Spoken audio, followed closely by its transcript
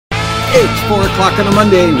It's 4 o'clock on a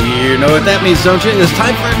Monday, and you know what that means, don't you? It's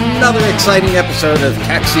time for another exciting episode of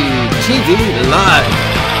Taxi TV Live.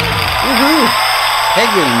 Woohoo!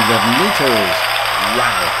 Pegging the meters.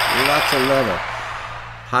 Wow, lots of level.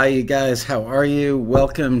 Hi, you guys. How are you?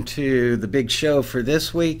 Welcome to the big show for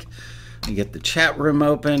this week. You get the chat room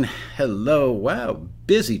open. Hello. Wow,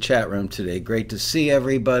 busy chat room today. Great to see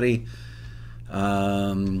everybody.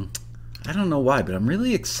 I don't know why, but I'm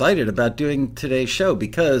really excited about doing today's show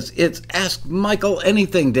because it's Ask Michael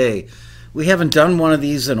Anything Day. We haven't done one of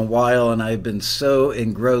these in a while, and I've been so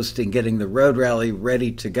engrossed in getting the road rally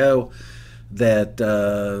ready to go that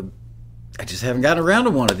I just haven't gotten around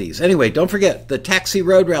to one of these. Anyway, don't forget, the Taxi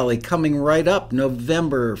Road Rally coming right up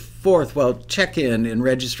November 4th. Well, check in and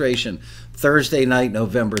registration Thursday night,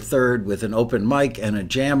 November 3rd, with an open mic and a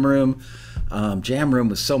jam room. Jam room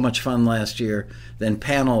was so much fun last year. Then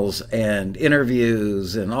panels and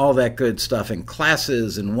interviews and all that good stuff, and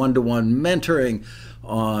classes and one-to-one mentoring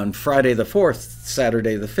on Friday the 4th,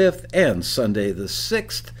 Saturday the 5th, and Sunday the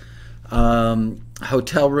 6th.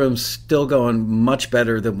 Hotel rooms still going much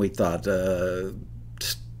better than we thought.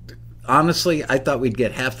 Honestly, I thought we'd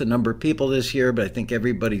get half the number of people this year, but I think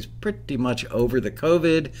everybody's pretty much over the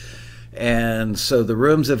COVID. And so the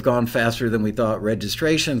rooms have gone faster than we thought.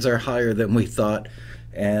 Registrations are higher than we thought.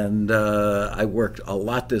 And I worked a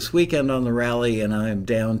lot this weekend on the rally, and I'm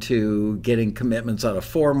down to getting commitments out of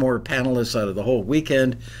 4 more panelists out of the whole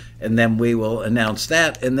weekend. And then we will announce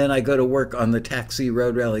that. And then I go to work on the Taxi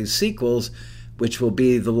Road Rally sequels, which will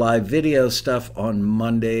be the live video stuff on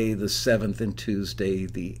Monday the 7th and Tuesday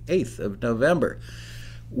the 8th of November.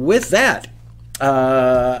 With that,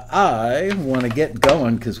 I want to get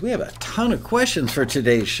going because we have a ton of questions for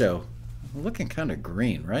today's show. We're looking kind of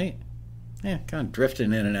green, right? Yeah, kind of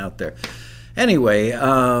drifting in and out there. Anyway,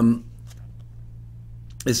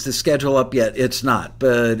 is the schedule up yet? It's not,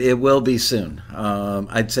 but it will be soon.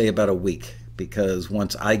 I'd say about a week, because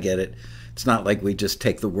once I get it, it's not like we just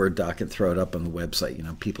take the Word doc and throw it up on the website. You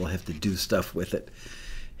know, people have to do stuff with it.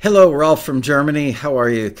 Hello, Ralph from Germany. How are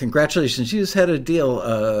you? Congratulations. You just had a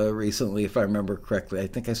deal recently, if I remember correctly. I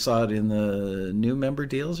think I saw it in the new member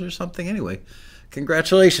deals or something. Anyway,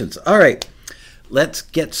 congratulations. All right, let's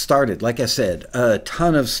get started. Like I said, a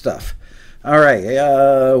ton of stuff. All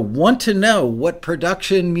right, want to know what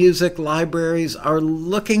production music libraries are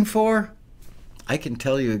looking for? I can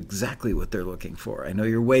tell you exactly what they're looking for. I know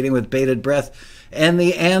you're waiting with bated breath. And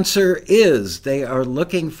the answer is they are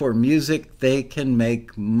looking for music they can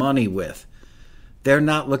make money with. They're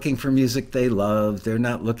not looking for music they love. They're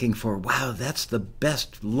not looking for, wow, that's the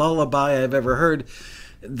best lullaby I've ever heard.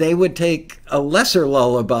 They would take a lesser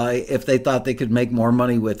lullaby if they thought they could make more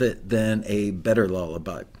money with it than a better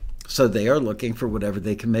lullaby. So they are looking for whatever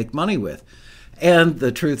they can make money with. And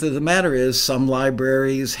the truth of the matter is some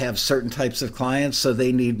libraries have certain types of clients, so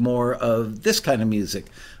they need more of this kind of music.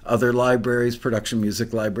 Other libraries, production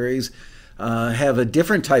music libraries, have a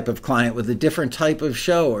different type of client with a different type of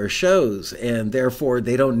show or shows, and therefore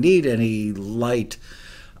they don't need any light,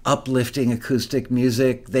 uplifting acoustic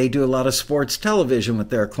music. They do a lot of sports television with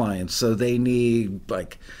their clients, so they need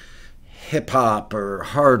like hip-hop or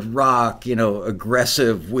hard rock, you know,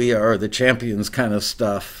 aggressive, we are the champions kind of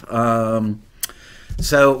stuff.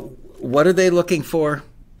 So what are they looking for?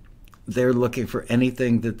 They're looking for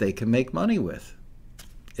anything that they can make money with.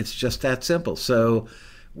 It's just that simple. So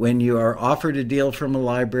when you are offered a deal from a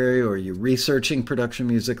library or you're researching production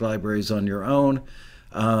music libraries on your own,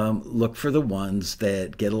 look for the ones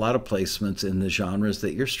that get a lot of placements in the genres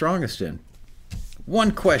that you're strongest in.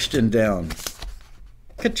 One question down.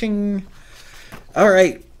 Ka-ching. All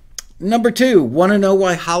right. Number 2, want to know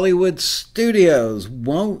why Hollywood studios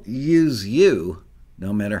won't use you,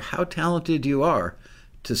 no matter how talented you are,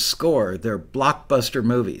 to score their blockbuster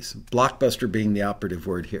movies. Blockbuster being the operative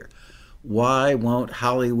word here. Why won't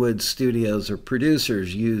Hollywood studios or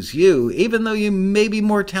producers use you, even though you may be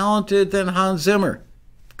more talented than Hans Zimmer?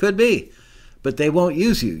 Could be, but they won't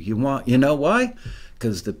use you. You know why?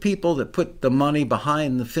 Because the people that put the money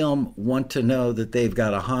behind the film want to know that they've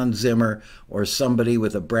got a Hans Zimmer or somebody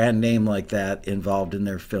with a brand name like that involved in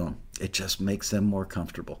their film. It just makes them more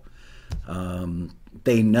comfortable.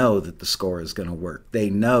 They know that the score is going to work. They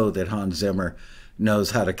know that Hans Zimmer knows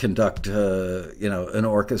how to conduct, an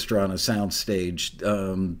orchestra on a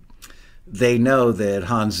soundstage. They know that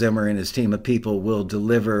Hans Zimmer and his team of people will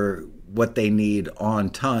deliver what they need on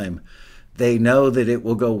time. They know that it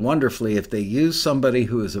will go wonderfully if they use somebody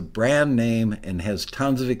who is a brand name and has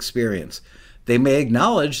tons of experience. They may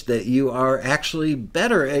acknowledge that you are actually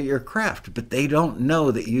better at your craft, but they don't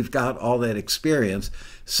know that you've got all that experience.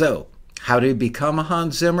 So how do you become a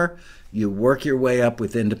Hans Zimmer? You work your way up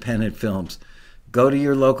with independent films. Go to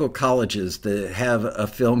your local colleges that have a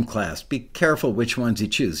film class. Be careful which ones you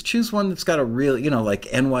choose. Choose one that's got a real, like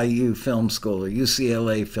NYU Film School or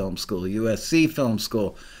UCLA Film School, USC Film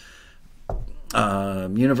School.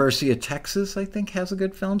 University of Texas, I think, has a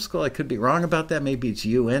good film school. I could be wrong about that. Maybe it's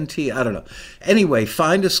UNT. I don't know. Anyway,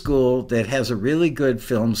 find a school that has a really good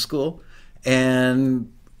film school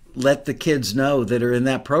and let the kids know that are in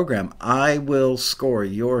that program, I will score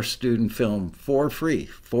your student film for free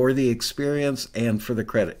for the experience and for the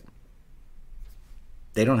credit.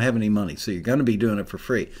 They don't have any money, so you're going to be doing it for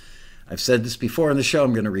free. I've said this before on the show.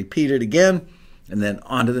 I'm going to repeat it again, and then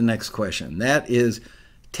on to the next question. That is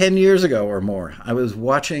 10 years ago or more, I was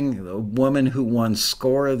watching a woman who won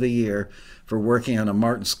Score of the Year for working on a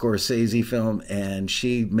Martin Scorsese film, and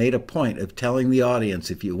she made a point of telling the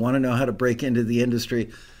audience, if you want to know how to break into the industry,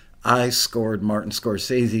 I scored Martin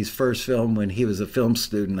Scorsese's first film when he was a film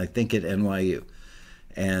student, I think at NYU.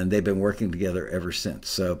 And they've been working together ever since.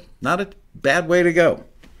 So not a bad way to go.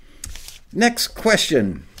 Next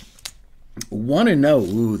question. Want to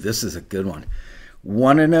know, this is a good one.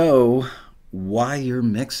 Want to know why your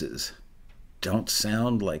mixes don't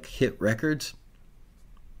sound like hit records?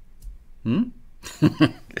 All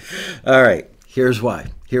right, here's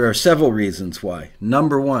why. Here are several reasons why.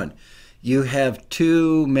 Number one, you have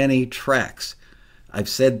too many tracks. I've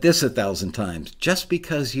said this 1,000 times. Just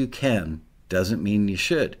because you can doesn't mean you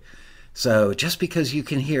should. So just because you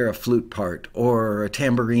can hear a flute part or a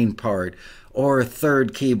tambourine part or a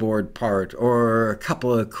third keyboard part or a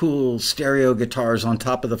couple of cool stereo guitars on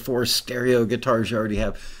top of the 4 stereo guitars you already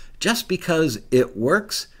have, just because it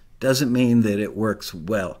works doesn't mean that it works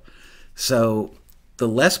well. So the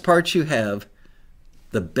less parts you have,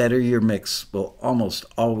 the better your mix will almost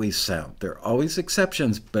always sound. There are always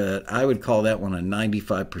exceptions, but I would call that one a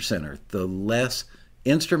 95%er. The less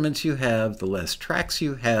instruments you have, the less tracks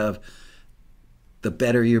you have, the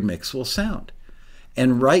better your mix will sound.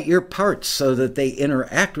 And write your parts so that they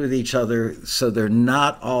interact with each other so they're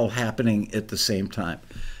not all happening at the same time.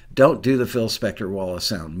 Don't do the Phil Spector wall of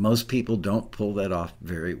sound. Most people don't pull that off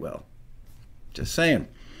very well. Just saying.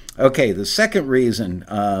 Okay, the second reason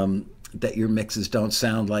that your mixes don't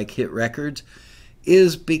sound like hit records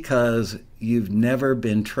is because you've never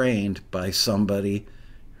been trained by somebody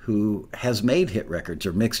who has made hit records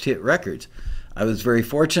or mixed hit records. I was very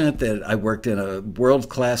fortunate that I worked in a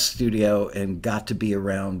world-class studio and got to be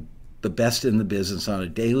around the best in the business on a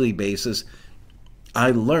daily basis.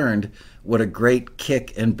 I learned what a great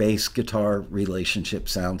kick and bass guitar relationship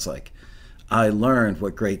sounds like. I learned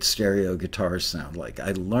what great stereo guitars sound like.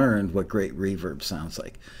 I learned what great reverb sounds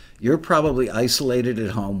like. You're probably isolated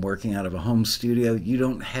at home working out of a home studio. You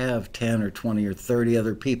don't have 10 or 20 or 30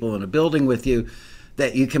 other people in a building with you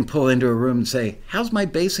that you can pull into a room and say, how's my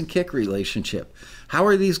bass and kick relationship? How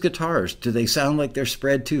are these guitars? Do they sound like they're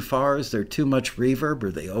spread too far? Is there too much reverb?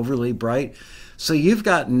 Are they overly bright? So you've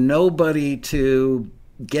got nobody to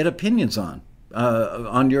get opinions on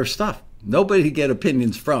your stuff. Nobody to get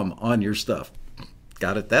opinions from on your stuff.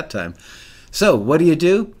 Got it that time. So what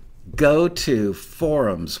do? Go to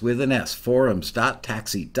forums with an S,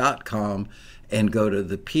 forums.taxi.com, and go to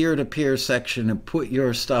the peer-to-peer section and put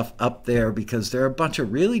your stuff up there, because there are a bunch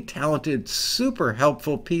of really talented, super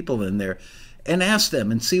helpful people in there, and ask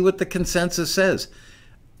them and see what the consensus says.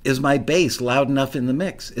 Is my bass loud enough in the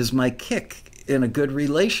mix? Is my kick in a good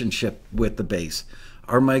relationship with the bass?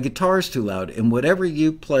 Are my guitars too loud? And whatever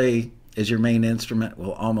you play as your main instrument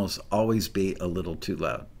will almost always be a little too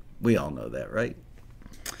loud. We all know that, right?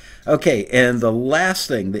 Okay, and the last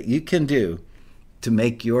thing that you can do to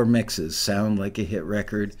make your mixes sound like a hit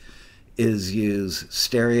record is use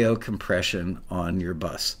stereo compression on your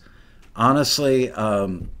bus. Honestly,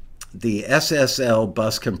 the SSL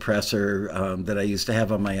bus compressor that I used to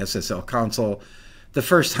have on my SSL console, the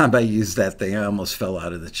first time I used that thing, I almost fell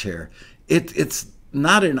out of the chair. It's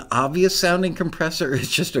not an obvious sounding compressor.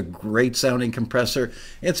 It's just a great sounding compressor.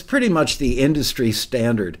 It's pretty much the industry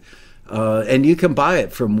standard. And you can buy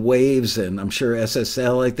it from Waves, and I'm sure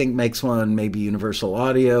SSL, I think, makes one, maybe Universal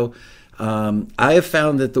Audio. I have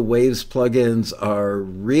found that the Waves plugins are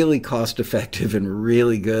really cost-effective and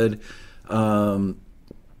really good. I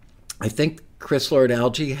think Chris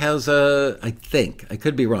Lord-Alge has I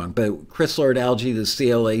could be wrong, but Chris Lord-Alge, the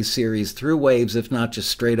CLA series through Waves, if not just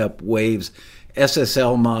straight up Waves,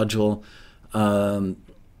 SSL module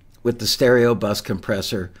with the stereo bus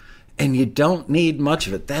compressor. And you don't need much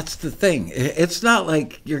of it. That's the thing. It's not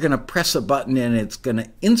like you're going to press a button and it's going to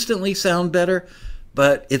instantly sound better,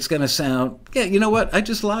 but it's going to sound, you know what? I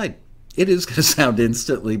just lied. It is going to sound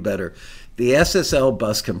instantly better. The SSL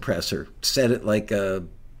bus compressor, set it like a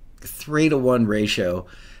 3-to-1 ratio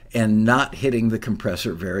and not hitting the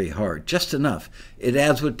compressor very hard, just enough. It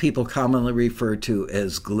adds what people commonly refer to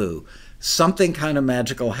as glue. Something kind of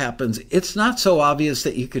magical happens. It's not so obvious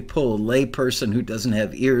that you could pull a lay person who doesn't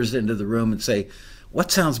have ears into the room and say,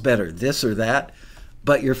 what sounds better, this or that?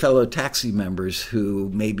 But your fellow taxi members who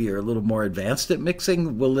maybe are a little more advanced at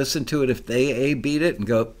mixing will listen to it if they A-beat it and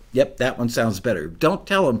go, yep, that one sounds better. Don't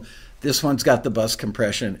tell them this one's got the bus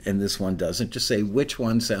compression and this one doesn't. Just say which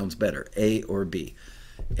one sounds better, A or B.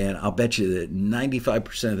 And I'll bet you that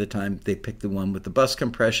 95% of the time they pick the one with the bus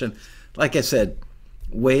compression. Like I said,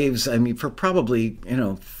 Waves, I mean, for probably,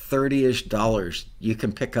 $30-ish, you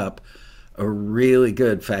can pick up a really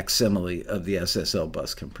good facsimile of the SSL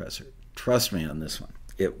bus compressor. Trust me on this one.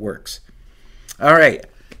 It works. All right.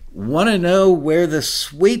 Want to know where the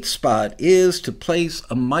sweet spot is to place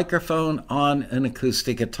a microphone on an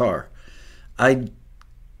acoustic guitar? I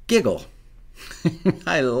giggle.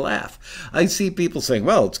 I laugh. I see people saying,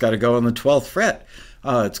 well, it's got to go on the 12th fret.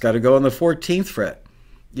 It's got to go on the 14th fret.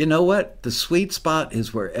 You know what? The sweet spot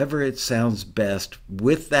is wherever it sounds best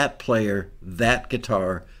with that player, that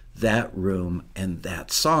guitar, that room, and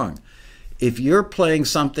that song. If you're playing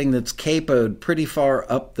something that's capoed pretty far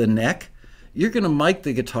up the neck, you're going to mic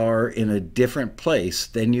the guitar in a different place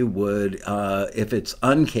than you would if it's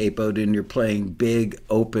uncapoed and you're playing big,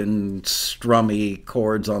 open, strummy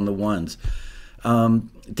chords on the ones.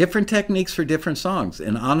 Different techniques for different songs.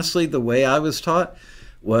 And honestly, the way I was taught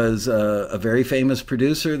was a very famous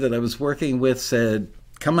producer that I was working with said,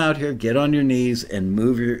 come out here, get on your knees, and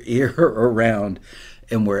move your ear around.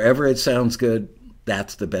 And wherever it sounds good,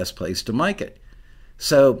 that's the best place to mic it.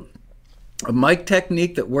 So a mic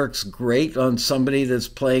technique that works great on somebody that's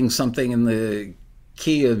playing something in the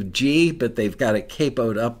key of G, but they've got it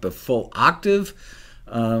capoed up a full octave,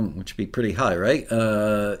 which would be pretty high, right?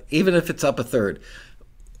 Even if it's up a third,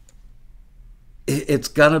 it's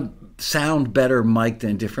going to sound better mic'd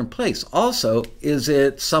in a different place. Also, is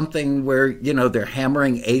it something where, they're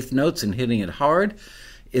hammering eighth notes and hitting it hard?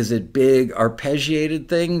 Is it big arpeggiated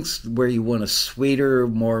things where you want a sweeter,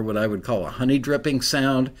 more what I would call a honey dripping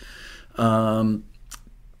sound?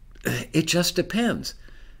 It just depends.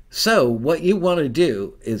 So what you want to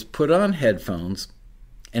do is put on headphones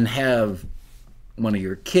and have one of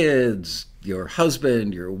your kids, your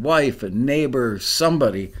husband, your wife, a neighbor,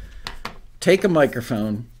 somebody take a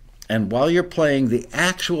microphone, and while you're playing the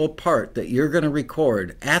actual part that you're going to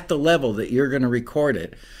record at the level that you're going to record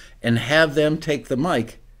it, and have them take the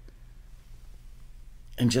mic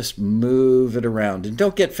and just move it around. And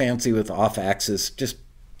don't get fancy with off axis. Just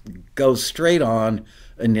go straight on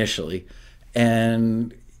initially.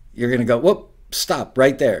 And you're going to go, whoop, stop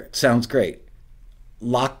right there. Sounds great.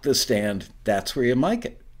 Lock the stand. That's where you mic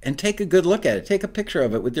it. And take a good look at it. Take a picture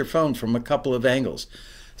of it with your phone from a couple of angles.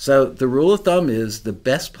 So the rule of thumb is the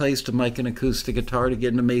best place to mic an acoustic guitar to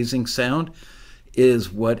get an amazing sound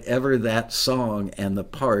is whatever that song and the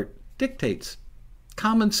part dictates.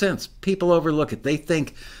 Common sense. People overlook it. They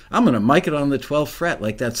think, I'm going to mic it on the 12th fret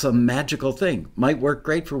like that's some magical thing. Might work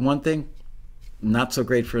great for one thing, not so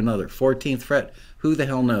great for another. 14th fret, who the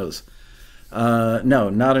hell knows? No,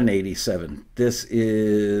 not an 87. This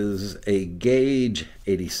is a Gauge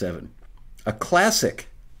 87. A classic.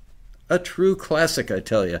 A true classic, I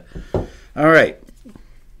tell you. All right.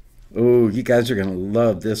 Oh, you guys are going to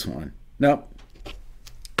love this one. Nope.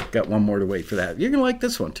 Got one more to wait for that. You're going to like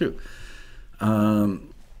this one, too. Okay.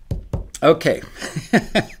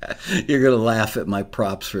 You're going to laugh at my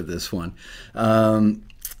props for this one. How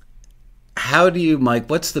do you mic?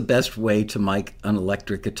 What's the best way to mic an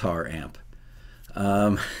electric guitar amp?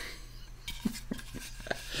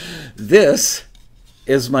 This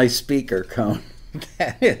is my speaker cone.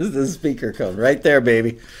 That is the speaker cone right there,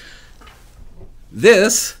 baby.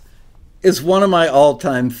 This is one of my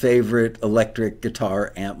all-time favorite electric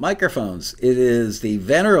guitar amp microphones. It is the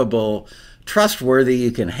venerable, trustworthy,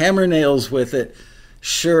 you can hammer nails with it,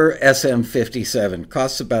 Shure SM57.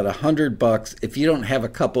 Costs about $100. If you don't have a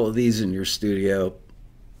couple of these in your studio,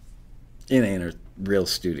 it ain't a real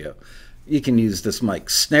studio. You can use this mic.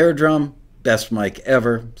 Snare drum, best mic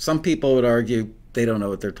ever. Some people would argue they don't know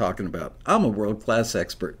what they're talking about. I'm a world-class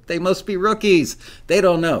expert. They must be rookies. They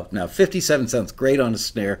don't know. Now, 57 sounds great on a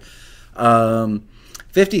snare.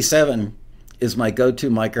 57 is my go-to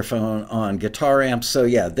microphone on guitar amps. So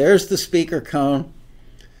yeah, there's the speaker cone.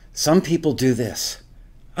 Some people do this.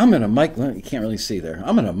 I'm going to mic, well, you can't really see there.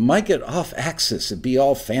 I'm going to mic it off axis and be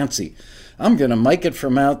all fancy. I'm going to mic it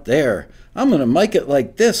from out there. I'm going to mic it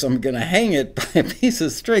like this. I'm going to hang it by a piece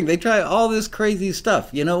of string. They try all this crazy stuff.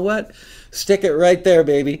 You know what? Stick it right there,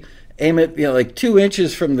 baby. Aim it, like 2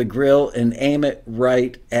 inches from the grill and aim it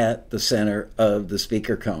right at the center of the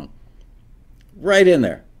speaker cone. Right in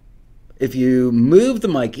there. If you move the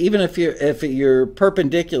mic, even if you're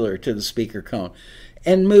perpendicular to the speaker cone,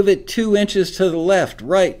 and move it 2 inches to the left,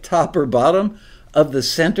 right, top or bottom of the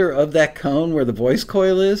center of that cone where the voice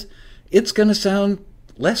coil is, it's going to sound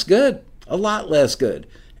less good, a lot less good.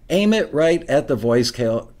 Aim it right at the voice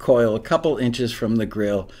coil, a couple inches from the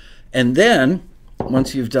grill, and then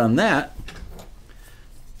once you've done that,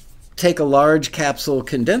 take a large capsule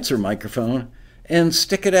condenser microphone and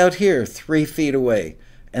stick it out here 3 feet away.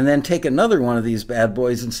 And then take another one of these bad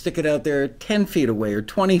boys and stick it out there 10 feet away or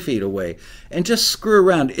 20 feet away. And just screw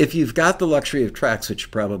around. If you've got the luxury of tracks, which you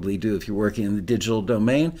probably do if you're working in the digital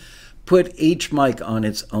domain, put each mic on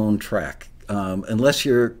its own track. Unless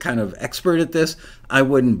you're kind of expert at this, I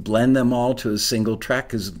wouldn't blend them all to a single track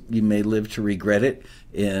because you may live to regret it.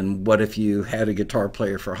 And what if you had a guitar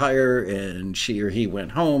player for hire and she or he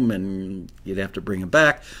went home and you'd have to bring him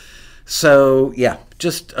back? So, yeah,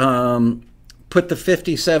 just put the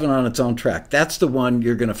 57 on its own track. That's the one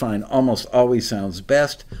you're going to find almost always sounds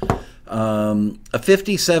best. A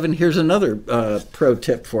 57, here's another pro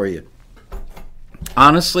tip for you.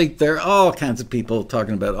 Honestly, there are all kinds of people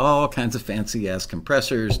talking about all kinds of fancy-ass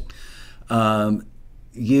compressors.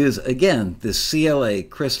 Use, again, this CLA,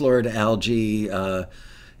 Chris Lord Alge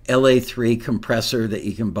LA3 compressor that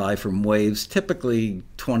you can buy from Waves, typically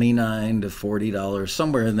 $29 to $40,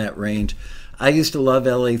 somewhere in that range. I used to love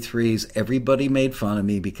LA3s. Everybody made fun of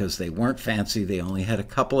me because they weren't fancy. They only had a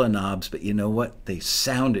couple of knobs, but you know what? They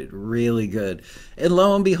sounded really good. And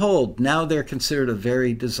lo and behold, now they're considered a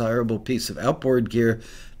very desirable piece of outboard gear.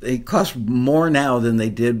 They cost more now than they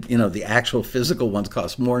did, the actual physical ones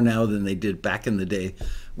cost more now than they did back in the day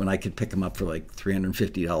when I could pick them up for like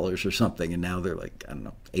 $350 or something. And now they're like, I don't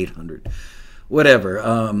know, $800,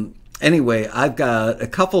 whatever. Anyway, I've got a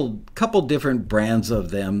couple different brands of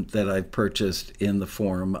them that I've purchased in the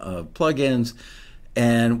form of plugins.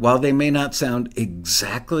 And while they may not sound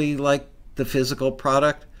exactly like the physical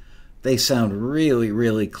product, they sound really,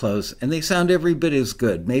 really close. And they sound every bit as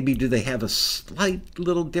good. Maybe do they have a slight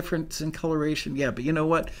little difference in coloration? Yeah, but you know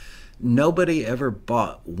what? Nobody ever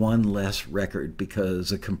bought one less record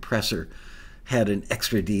because a compressor had an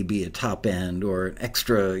extra dB at top end or an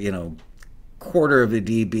extra, quarter of a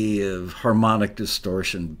dB of harmonic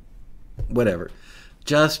distortion, whatever.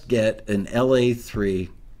 Just get an LA3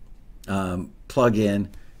 plug-in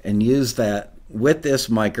and use that with this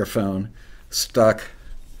microphone stuck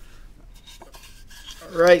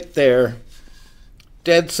right there,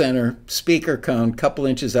 dead center, speaker cone, couple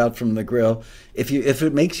inches out from the grill. If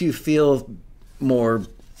it makes you feel more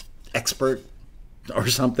expert or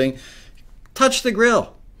something, touch the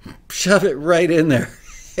grill, shove it right in there,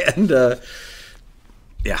 and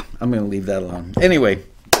yeah, I'm going to leave that alone. Anyway,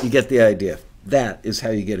 you get the idea. That is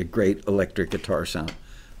how you get a great electric guitar sound.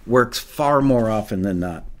 Works far more often than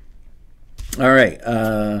not. All right.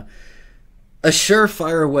 A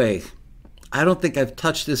surefire way. I don't think I've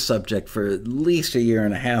touched this subject for at least a year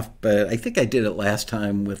and a half, but I think I did it last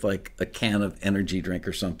time with like a can of energy drink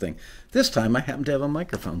or something. This time I happen to have a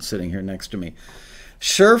microphone sitting here next to me.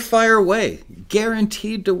 Surefire way,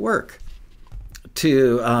 guaranteed to work,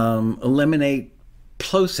 to eliminate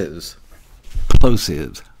plosives,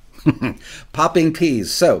 popping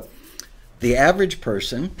P's. So the average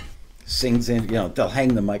person sings in, they'll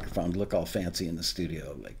hang the microphone, look all fancy in the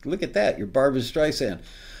studio. Like, look at that, you're Barbra Streisand.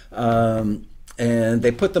 And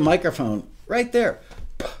they put the microphone right there.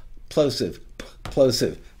 Plosive,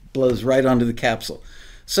 blows right onto the capsule.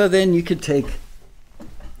 So then you could take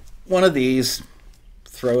one of these,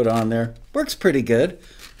 throw it on there. Works pretty good.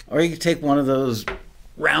 Or you could take one of those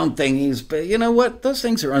round thingies, but you know what? Those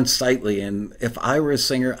things are unsightly, and if I were a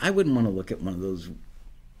singer, I wouldn't want to look at one of those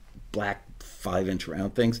black 5-inch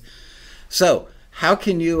round things. So how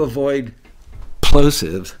can you avoid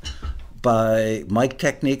plosives by mic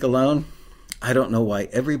technique alone? I don't know why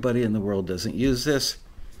everybody in the world doesn't use this.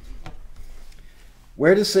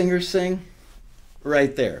 Where do singers sing?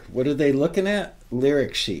 Right there. What are they looking at?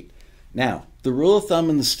 Lyric sheet. Now, the rule of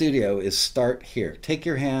thumb in the studio is start here. Take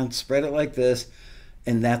your hand, spread it like this,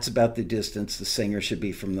 and that's about the distance the singer should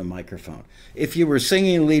be from the microphone. If you were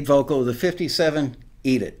singing lead vocal with a 57,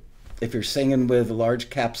 eat it. If you're singing with a large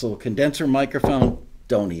capsule condenser microphone,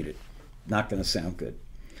 don't eat it. Not going to sound good.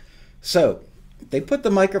 So they put the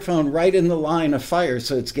microphone right in the line of fire,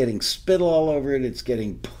 so it's getting spittle all over it. It's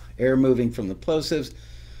getting air moving from the plosives.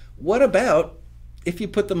 What about if you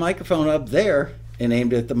put the microphone up there and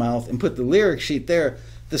aimed it at the mouth and put the lyric sheet there?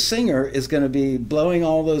 The singer is going to be blowing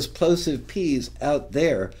all those plosive P's out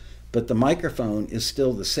there, but the microphone is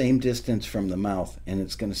still the same distance from the mouth, and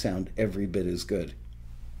it's going to sound every bit as good.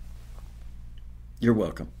 You're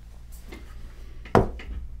welcome.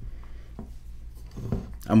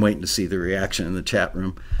 I'm waiting to see the reaction in the chat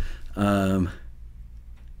room.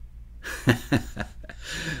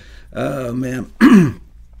 Oh, man.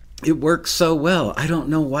 It works so well. I don't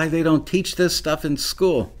know why they don't teach this stuff in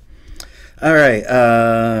school. All right.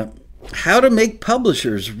 How to make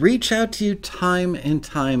publishers reach out to you time and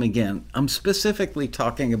time again. I'm specifically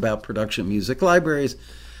talking about production music libraries,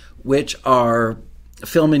 which are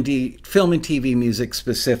film and TV music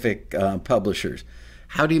specific publishers.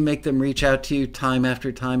 How do you make them reach out to you time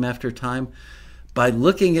after time after time? By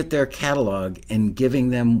looking at their catalog and giving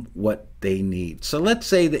them what they need. So let's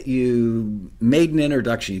say that you made an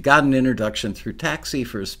introduction. You got an introduction through Taxi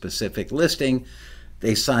for a specific listing.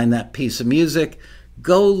 They sign that piece of music.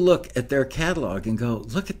 Go look at their catalog and go,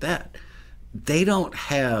 look at that. They don't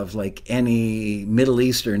have like any Middle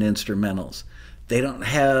Eastern instrumentals. They don't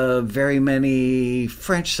have very many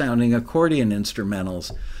French-sounding accordion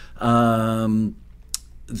instrumentals.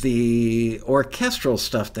 The orchestral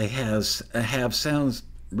stuff they have sounds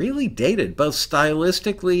really dated, both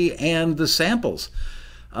stylistically and the samples.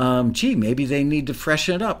 Maybe they need to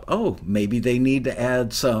freshen it up. Oh, maybe they need to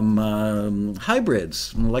add some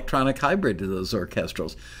hybrids, an electronic hybrid to those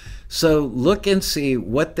orchestrals. So look and see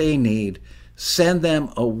what they need. Send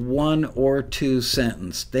them a 1 or 2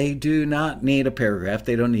 sentence. They do not need a paragraph.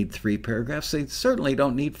 They don't need 3 paragraphs. They certainly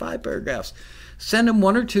don't need 5 paragraphs. Send them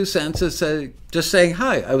 1 or 2 sentences just saying,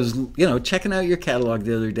 hi, I was checking out your catalog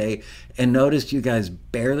the other day and noticed you guys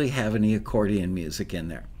barely have any accordion music in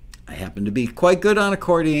there. I happen to be quite good on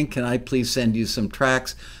accordion. Can I please send you some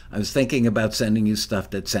tracks? I was thinking about sending you stuff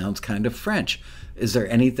that sounds kind of French. Is there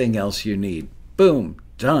anything else you need? Boom,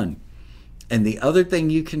 done. And the other thing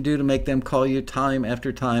you can do to make them call you time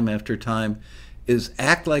after time after time is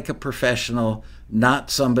act like a professional,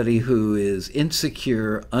 not somebody who is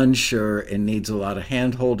insecure, unsure, and needs a lot of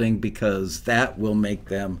hand-holding, because that will make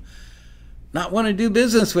them not want to do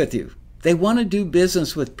business with you. They want to do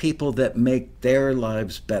business with people that make their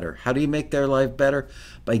lives better. How do you make their life better?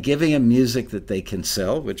 By giving them music that they can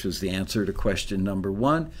sell, which was the answer to question number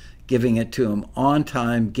 1, giving it to them on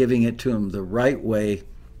time, giving it to them the right way.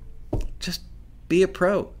 Just be a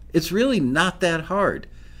pro. It's really not that hard.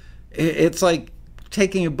 It's like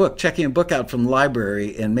checking a book out from the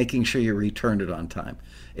library and making sure you return it on time.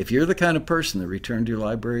 If you're the kind of person that returned your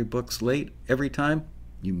library books late every time,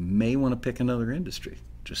 you may want to pick another industry.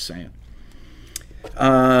 Just saying.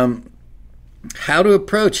 How to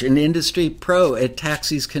approach an industry pro at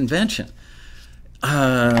Taxi's convention.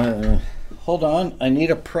 Hold on, I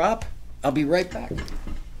need a prop. I'll be right back.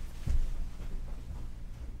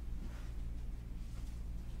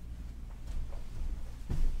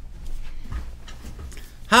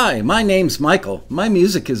 Hi, my name's Michael. My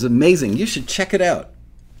music is amazing. You should check it out.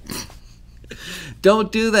 Don't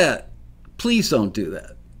do that. Please don't do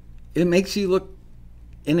that. It makes you look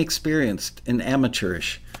inexperienced and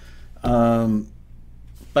amateurish. By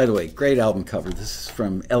the way, great album cover. This is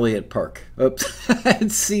from Elliott Park. Oops,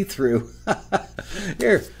 it's see-through.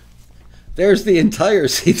 Here, there's the entire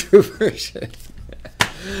see-through version.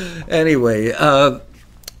 Anyway,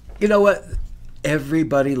 you know what?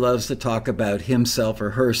 Everybody loves to talk about himself or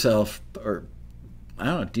herself, or I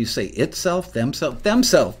don't know, do you say itself,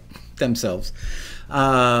 themselves.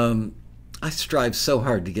 I strive so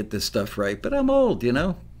hard to get this stuff right, but I'm old,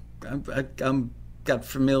 I'm got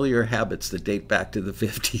familiar habits that date back to the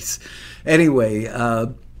 50s. Anyway,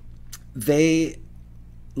 they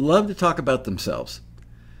love to talk about themselves.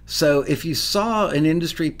 So if you saw an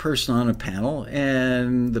industry person on a panel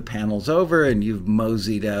and the panel's over and you've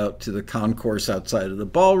moseyed out to the concourse outside of the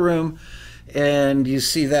ballroom and you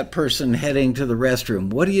see that person heading to the restroom,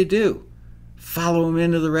 what do? Follow him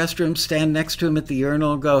into the restroom, stand next to him at the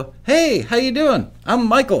urinal and go, hey, how you doing? I'm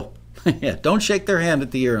Michael. Yeah, don't shake their hand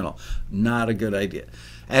at the urinal. Not a good idea.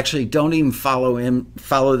 Actually, don't even follow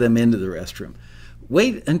them into the restroom.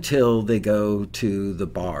 Wait until they go to the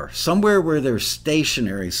bar, somewhere where they're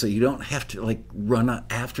stationary, so you don't have to run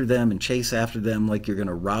after them and chase after them like you're going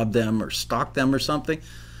to rob them or stalk them or something.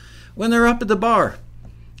 When they're up at the bar,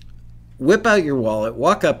 whip out your wallet,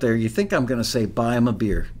 walk up there. You think I'm going to say, buy them a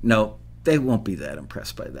beer. No, they won't be that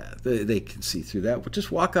impressed by that. They can see through that. But just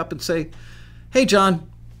walk up and say, hey, John,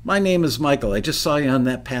 my name is Michael. I just saw you on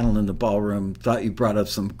that panel in the ballroom. Thought you brought up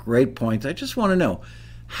some great points. I just want to know,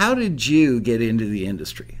 how did you get into the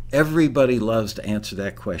industry? Everybody loves to answer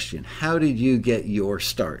that question. How did you get your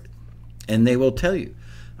start? And they will tell you.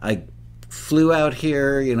 I flew out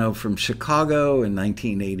here, from Chicago in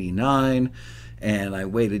 1989, and I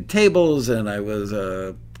waited tables, and I was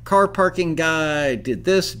a car parking guy, did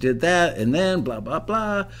this, did that, and then blah, blah,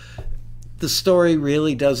 blah. The story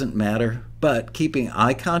really doesn't matter, but keeping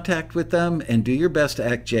eye contact with them and do your best to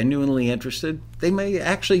act genuinely interested, they may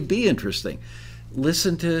actually be interesting.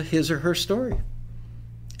 Listen to his or her story.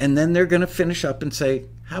 And then they're going to finish up and say,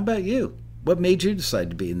 how about you? What made you decide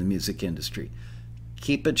to be in the music industry?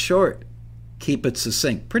 Keep it short. Keep it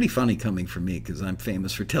succinct. Pretty funny coming from me because I'm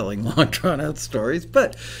famous for telling long, drawn-out stories.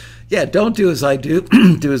 But yeah, don't do as I do.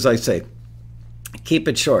 Do as I say. Keep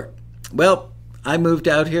it short. Well, I moved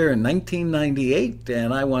out here in 1998,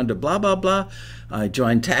 and I wanted to blah, blah, blah. I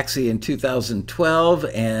joined Taxi in 2012,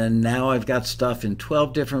 and now I've got stuff in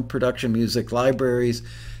 12 different production music libraries,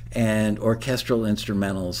 and orchestral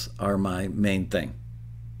instrumentals are my main thing.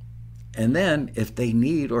 And then if they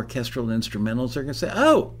need orchestral instrumentals, they're going to say,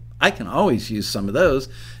 oh, I can always use some of those.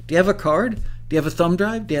 Do you have a card? Do you have a thumb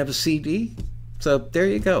drive? Do you have a CD? So there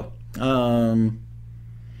you go.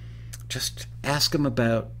 Just ask them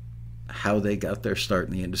about how they got their start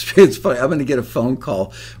in the industry. It's funny. I'm going to get a phone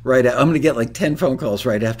call I'm going to get like 10 phone calls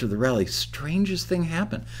right after the rally. Strangest thing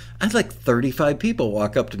happened. I had like 35 people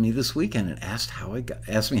walk up to me this weekend and asked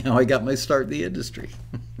me how I got my start in the industry.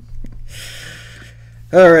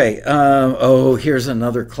 All right. Here's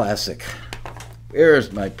another classic.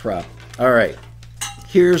 Here's my prop. All right.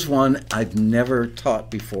 Here's one I've never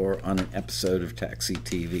taught before on an episode of Taxi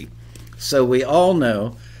TV. So we all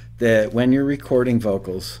know that when you're recording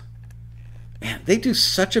vocals, man, they do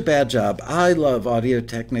such a bad job. I love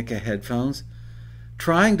Audio-Technica headphones.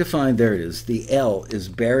 Trying to find, there it is. The L is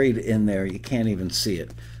buried in there. You can't even see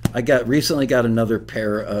it. I recently got another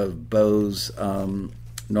pair of Bose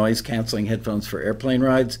noise canceling headphones for airplane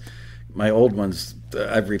rides. My old ones,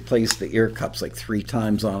 I've replaced the ear cups like 3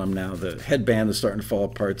 times on them now. The headband is starting to fall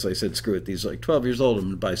apart, so I said, screw it. These are like 12 years old. I'm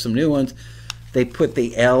going to buy some new ones. They put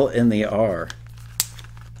the L and the R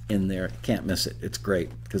in there. Can't miss it. It's great.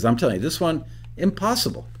 Because I'm telling you, this one,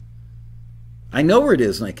 impossible. I know where it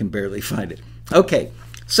is and I can barely find it. Okay,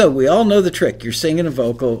 so we all know the trick. You're singing a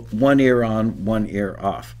vocal, one ear on, one ear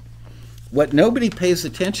off. What nobody pays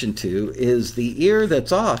attention to is the ear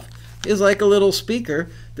that's off is like a little speaker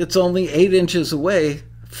that's only 8 inches away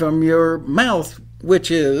from your mouth, which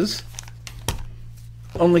is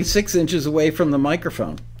only 6 inches away from the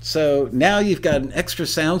microphone. So now you've got an extra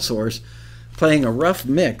sound source playing a rough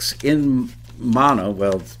mix in mono,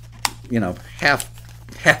 well,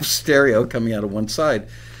 half stereo coming out of one side.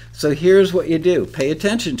 So here's what you do. Pay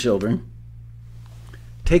attention, children.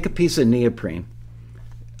 Take a piece of neoprene.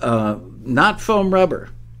 Not foam rubber.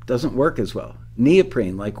 Doesn't work as well.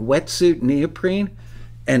 Neoprene, like wetsuit neoprene,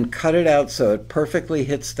 and cut it out so it perfectly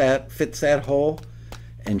fits that hole,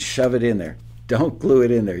 and shove it in there. Don't glue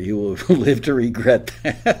it in there. You will live to regret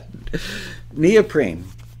that. Neoprene,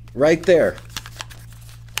 right there.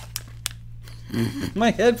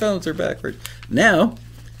 My headphones are backwards. Now,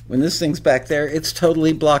 when this thing's back there, it's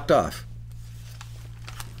totally blocked off.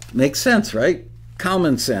 Makes sense, right?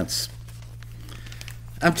 Common sense.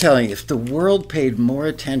 I'm telling you, if the world paid more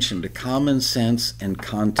attention to common sense and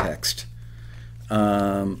context,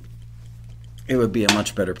 it would be a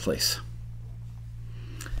much better place.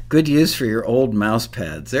 Good use for your old mouse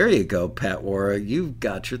pads. There you go, Pat Wara. You've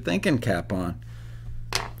got your thinking cap on.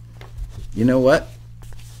 You know what?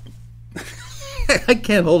 I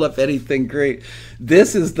can't hold up anything great.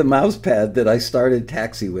 This is the mouse pad that I started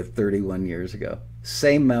Taxi with 31 years ago.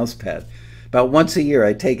 Same mouse pad. About once a year,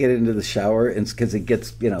 I take it into the shower, because it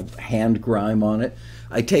gets, hand grime on it.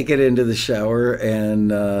 I take it into the shower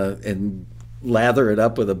and lather it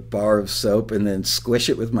up with a bar of soap and then squish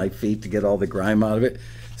it with my feet to get all the grime out of it.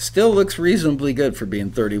 Still looks reasonably good for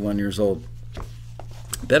being 31 years old.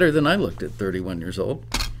 Better than I looked at 31 years old.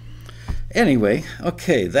 Anyway,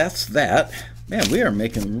 okay, that's that. Man, we are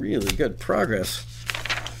making really good progress.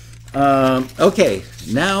 Okay,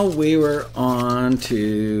 now we were on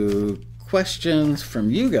to questions from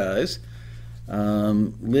you guys.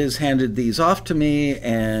 Liz handed these off to me,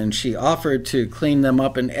 and she offered to clean them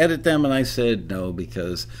up and edit them, and I said no,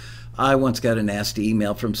 because I once got a nasty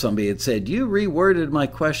email from somebody that said, you reworded my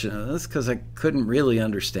question. That's because I couldn't really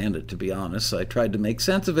understand it, to be honest. So I tried to make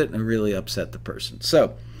sense of it, and it really upset the person.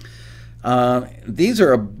 So these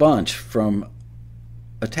are a bunch from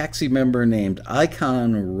a Taxi member named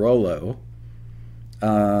Icon Rollo,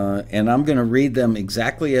 and I'm going to read them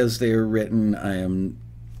exactly as they are written.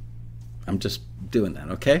 I'm just doing that,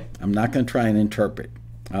 okay? I'm not going to try and interpret.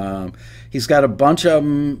 He's got a bunch of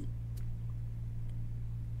them,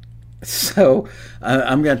 so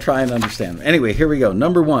I'm going to try and understand them. Anyway, here we go.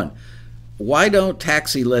 Number 1, why don't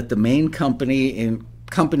Taxi let the main company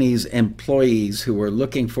companies' employees who are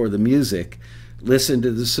looking for the music listen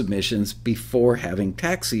to the submissions before having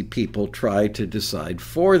taxi people try to decide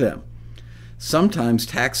for them. Sometimes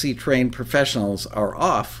taxi-trained professionals are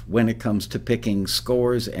off when it comes to picking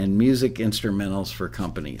scores and music instrumentals for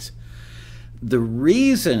companies. The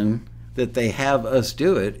reason that they have us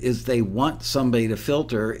do it is they want somebody to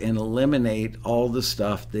filter and eliminate all the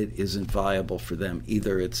stuff that isn't viable for them.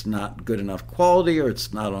 Either it's not good enough quality or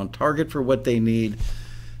it's not on target for what they need.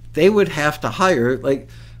 They would have to hire, like,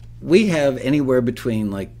 we have anywhere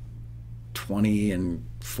between like 20 and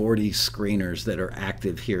 40 screeners that are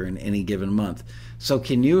active here in any given month. So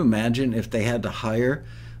can you imagine if they had to hire,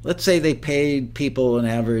 let's say they paid people an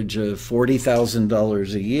average of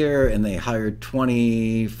 $40,000 a year and they hired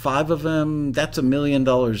 25 of them, that's $1 million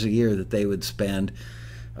a year that they would spend,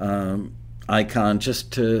 Icon,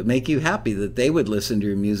 just to make you happy that they would listen to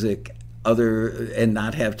your music and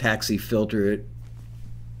not have taxi filter it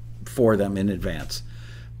for them in advance.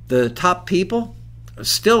 The top people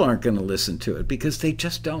still aren't going to listen to it because they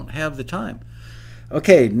just don't have the time.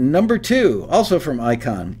 Okay, number 2, also from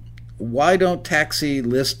Icon. Why don't taxi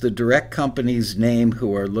list the direct company's name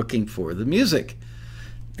who are looking for the music?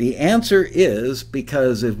 The answer is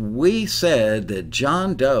because if we said that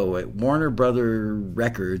John Doe at Warner Brother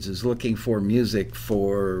Records is looking for music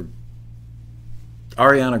for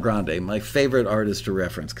Ariana Grande, my favorite artist to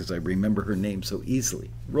reference because I remember her name so easily,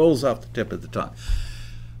 rolls off the tip of the tongue.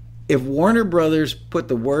 If Warner Brothers put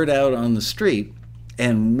the word out on the street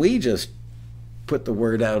and we just put the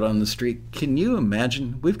word out on the street, can you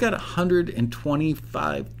imagine? We've got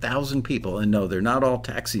 125,000 people, and no, they're not all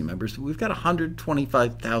taxi members. We've got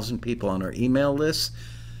 125,000 people on our email lists.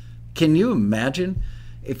 Can you imagine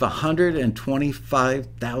if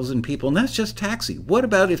 125,000 people, and that's just taxi, what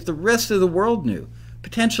about if the rest of the world knew?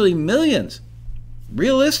 Potentially millions,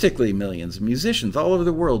 realistically millions of musicians all over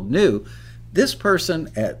the world knew this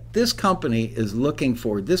person at this company is looking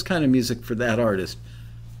for this kind of music for that artist.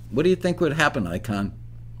 What do you think would happen, Icon?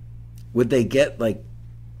 Would they get like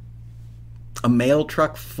a mail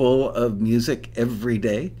truck full of music every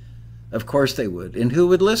day? Of course they would. And who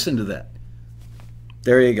would listen to that?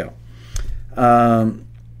 There you go.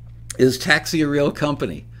 Is Taxi a real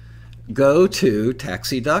company? Go to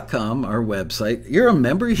taxi.com, our website. You're a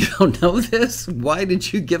member? You don't know this? Why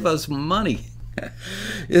did you give us money?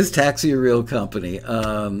 Is Taxi a real company?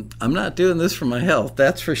 I'm not doing this for my health,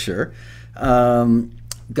 that's for sure.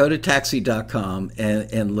 Go to taxi.com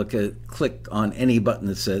and click on any button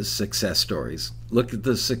that says success stories. Look at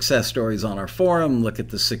the success stories on our forum. Look at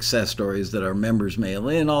the success stories that our members mail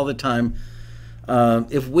in all the time.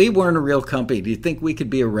 If we weren't a real company, do you think we could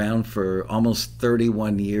be around for almost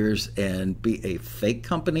 31 years and be a fake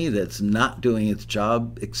company that's not doing its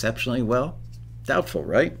job exceptionally well? Doubtful,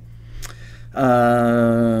 right?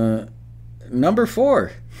 Number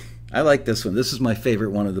 4, I like this one. This is my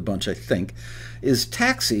favorite one of the bunch, I think. Is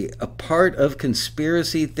Taxi a part of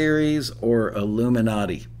conspiracy theories or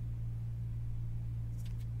Illuminati?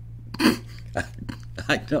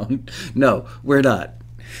 I don't know. We're not.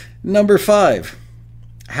 Number 5,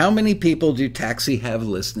 how many people do Taxi have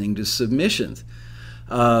listening to submissions?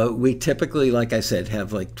 We typically, like I said,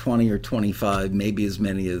 have like 20 or 25, maybe as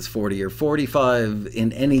many as 40 or 45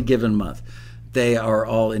 in any given month. They are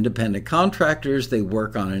all independent contractors. They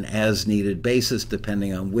work on an as-needed basis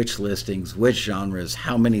depending on which listings, which genres,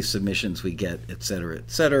 how many submissions we get, et cetera, et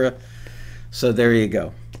cetera. So there you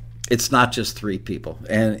go. It's not just 3 people.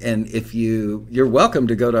 And if you're welcome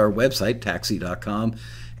to go to our website, taxi.com,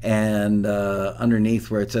 and underneath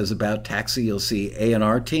where it says About Taxi, you'll see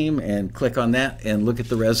A&R team, and click on that and look at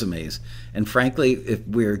the resumes. And frankly, if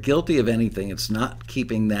we're guilty of anything, it's not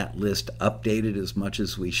keeping that list updated as much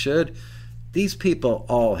as we should. These people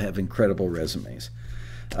all have incredible resumes.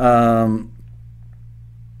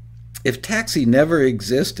 If Taxi never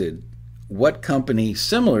existed, what company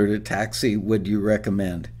similar to Taxi would you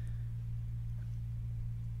recommend?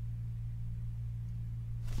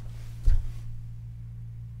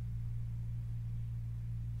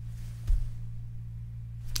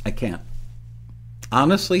 I can't.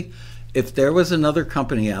 Honestly, if there was another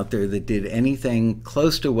company out there that did anything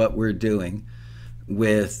close to what we're doing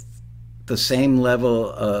with the same level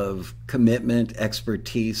of commitment,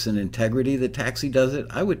 expertise, and integrity that Taxi does it,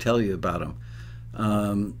 I would tell you about them.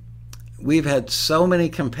 We've had so many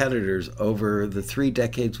competitors over the 3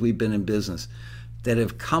 decades we've been in business that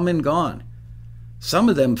have come and gone. Some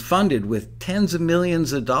of them funded with tens of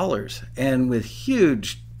millions of dollars and with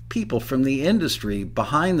huge people from the industry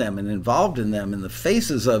behind them and involved in them and the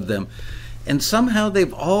faces of them. And somehow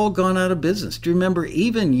they've all gone out of business. Do you remember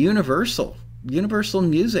even Universal Universal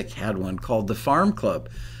Music had one called the Farm Club,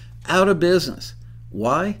 out of business.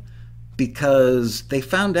 Why? Because they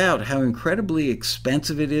found out how incredibly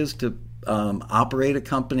expensive it is to operate a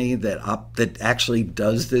company that actually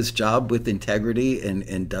does this job with integrity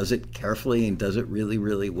and does it carefully and does it really,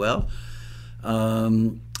 really well. A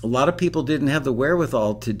lot of people didn't have the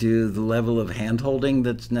wherewithal to do the level of handholding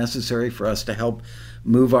that's necessary for us to help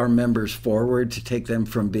move our members forward, to take them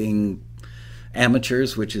from being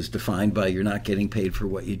amateurs, which is defined by you're not getting paid for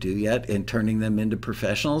what you do yet, and turning them into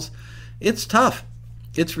professionals. It's tough.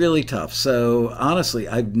 It's really tough. So honestly,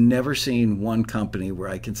 I've never seen one company where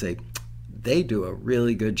I can say, they do a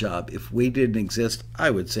really good job. If we didn't exist, I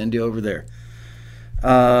would send you over there.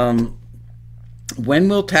 When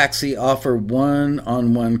will Taxi offer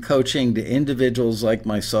one-on-one coaching to individuals like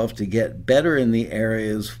myself to get better in the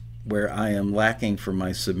areas where I am lacking for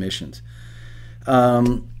my submissions?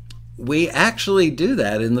 We actually do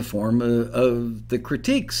that in the form of the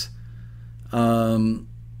critiques.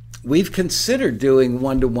 We've considered doing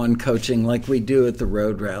one-to-one coaching like we do at the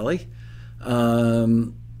Road Rally.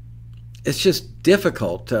 It's just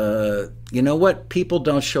difficult. You know what? People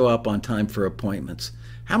don't show up on time for appointments.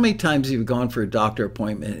 How many times have you gone for a doctor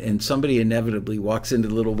appointment and somebody inevitably walks into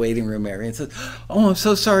the little waiting room area and says, oh, I'm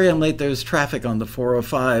so sorry I'm late. There's traffic on the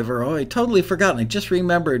 405. Or, oh, I totally forgot. I just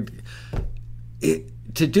remembered.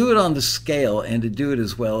 To do it on the scale and to do it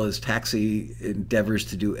as well as Taxi endeavors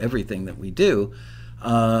to do everything that we do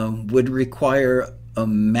would require a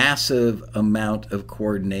massive amount of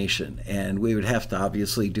coordination. And we would have to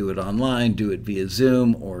obviously do it online, do it via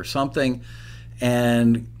Zoom or something.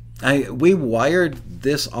 And we wired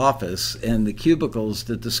this office and the cubicles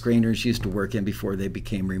that the screeners used to work in before they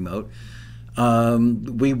became remote.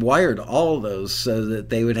 We wired all of those so that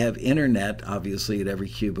they would have internet, obviously, at every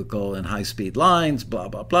cubicle and high-speed lines, blah,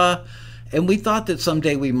 blah, blah. And we thought that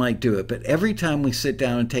someday we might do it. But every time we sit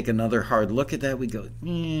down and take another hard look at that, we go,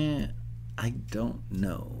 I don't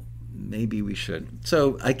know. Maybe we should.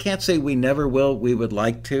 So I can't say we never will. We would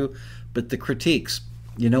like to. But the critiques,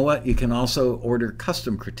 you know what? You can also order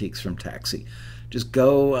custom critiques from Taxi. Just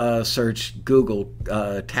go search Google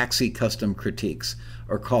Taxi Custom Critiques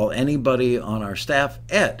or call anybody on our staff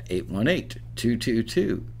at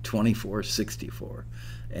 818-222-2464.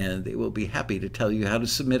 And they will be happy to tell you how to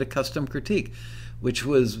submit a custom critique, which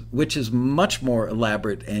is much more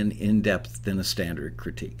elaborate and in-depth than a standard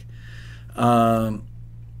critique. Pat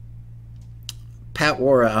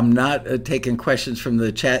Wara, I'm not taking questions from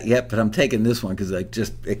the chat yet, but I'm taking this one because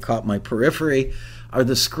it caught my periphery. Are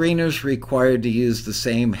the screeners required to use the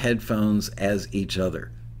same headphones as each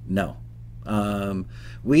other? No.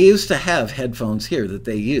 We used to have headphones here that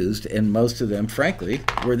they used, and most of them, frankly,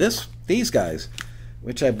 were these guys,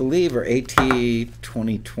 which I believe are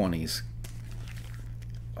AT2020s.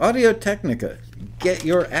 Audio-Technica, get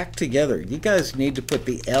your act together. You guys need to put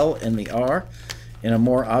the L and the R in a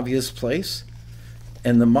more obvious place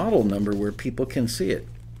and the model number where people can see it.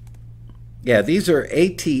 Yeah, these are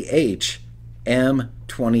ATH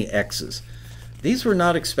M20Xs. These were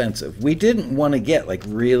not expensive. We didn't want to get like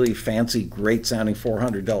really fancy, great sounding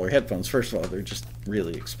 $400 headphones. First of all, they're just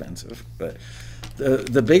really expensive. But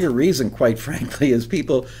the bigger reason, quite frankly, is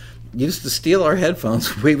people used to steal our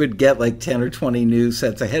headphones. We would get like 10 or 20 new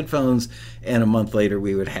sets of headphones, and a month later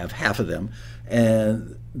we would have half of them.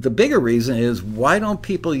 And the bigger reason is, why don't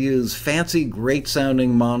people use fancy, great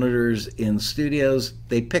sounding monitors in studios?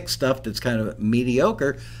 They pick stuff that's kind of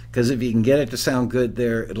mediocre, because if you can get it to sound good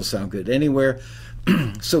there, it'll sound good anywhere.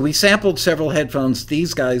 So we sampled several headphones.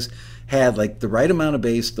 These guys had like the right amount of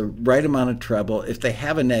bass, the right amount of treble. If they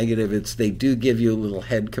have a negative, they do give you a little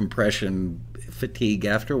head compression fatigue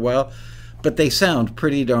after a while, but they sound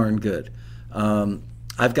pretty darn good.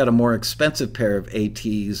 I've got a more expensive pair of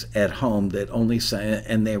ATs at home that only sound,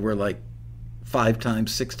 and they were like 5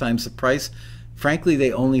 times, 6 times the price. Frankly,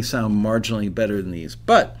 they only sound marginally better than these.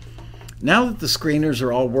 But now that the screeners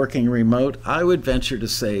are all working remote, I would venture to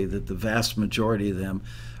say that the vast majority of them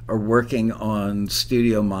are working on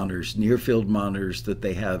studio monitors, near-field monitors that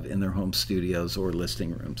they have in their home studios or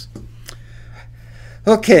listing rooms.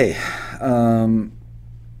 Okay.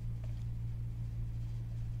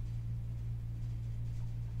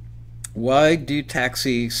 Why do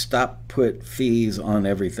Taxi stop put fees on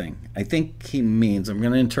everything? I think he means, I'm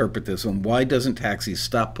going to interpret this one, why doesn't Taxi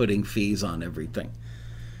stop putting fees on everything?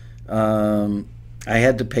 I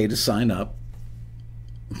had to pay to sign up.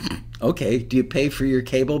 Okay, do you pay for your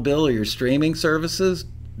cable bill or your streaming services?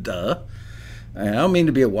 Duh. I don't mean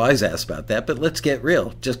to be a wise ass about that, but let's get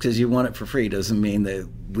real. Just because you want it for free doesn't mean that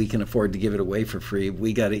we can afford to give it away for free.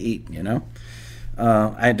 We got to eat, you know?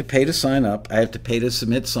 I had to pay to sign up. I have to pay to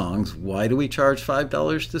submit songs. Why do we charge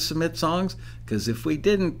 $5 to submit songs? Because if we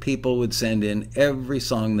didn't, people would send in every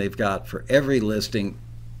song they've got for every listing.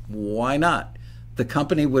 Why not? The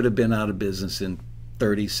company would have been out of business in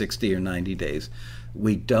 30, 60, or 90 days.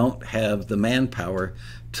 We don't have the manpower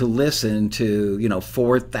to listen to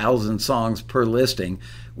 4,000 songs per listing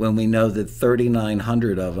when we know that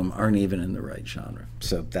 3,900 of them aren't even in the right genre.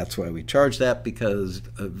 So that's why we charge that, because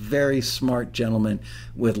a very smart gentleman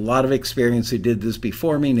with a lot of experience who did this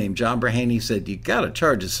before me, named John Brahaney, said, you got to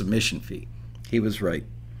charge a submission fee. He was right.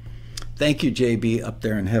 Thank you, JB, up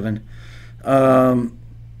there in heaven. I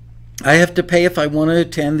have to pay if I want to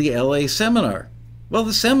attend the LA seminar. Well,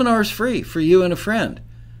 the seminar is free for you and a friend.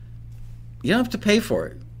 You don't have to pay for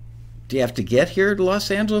it. Do you have to get here to Los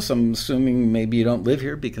Angeles? I'm assuming maybe you don't live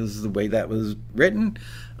here because of the way that was written.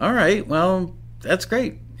 All right, well, that's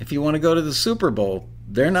great. If you want to go to the Super Bowl,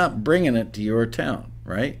 they're not bringing it to your town,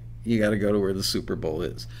 right? You got to go to where the Super Bowl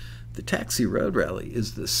is. The Taxi Road Rally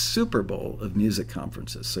is the Super Bowl of music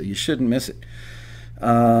conferences, so you shouldn't miss it.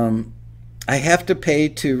 I have to pay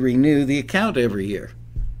to renew the account every year.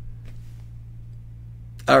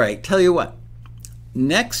 All right, tell you what.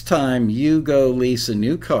 Next time you go lease a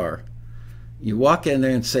new car, you walk in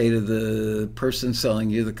there and say to the person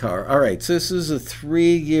selling you the car, all right, so this is a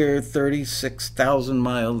 3-year,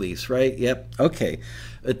 36,000-mile lease, right? Yep, okay.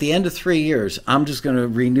 At the end of 3 years, I'm just going to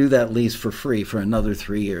renew that lease for free for another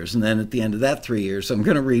 3 years. And then at the end of that 3 years, I'm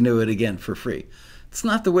going to renew it again for free. It's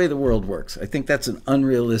not the way the world works. I think that's an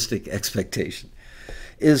unrealistic expectation.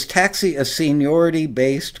 Is Taxi a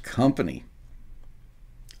seniority-based company?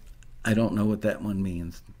 I don't know what that one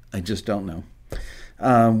means. I just don't know.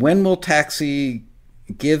 When will Taxi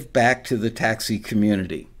give back to the taxi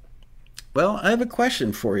community? Well, I have a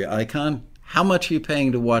question for you, Icon. How much are you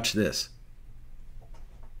paying to watch this?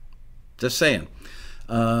 Just saying.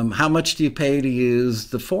 How much do you pay to use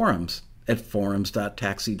the forums at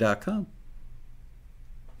forums.taxi.com?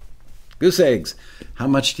 Goose eggs. How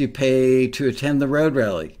much do you pay to attend the road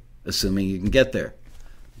rally, assuming you can get there?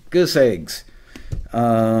 Goose eggs.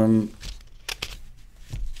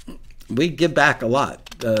 We give back a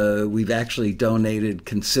lot. We've actually donated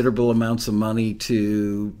considerable amounts of money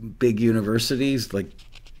to big universities, like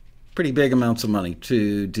pretty big amounts of money,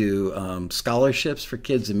 to do scholarships for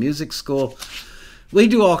kids in music school. We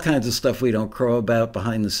do all kinds of stuff we don't crow about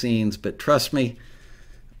behind the scenes, but trust me,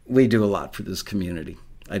 we do a lot for this community.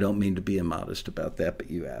 I don't mean to be immodest about that, but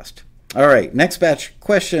you asked. All right, next batch of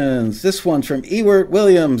questions. This one's from Ewert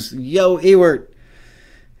Williams. Yo, Ewert.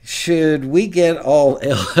 Should we get all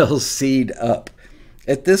LLC'd up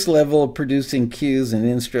at this level of producing cues and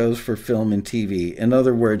intros for film and TV? In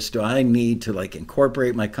other words, do I need to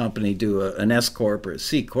incorporate my company, do an S Corp or a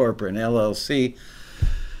C Corp or an LLC?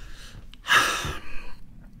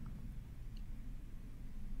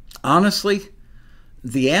 Honestly,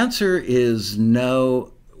 the answer is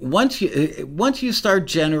no. Once you start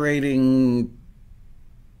generating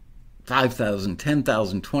 $5,000,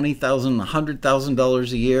 $10,000, $20,000,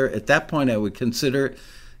 $100,000 a year, at that point I would consider it.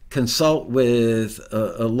 Consult with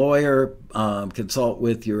a lawyer, consult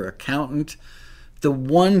with your accountant. The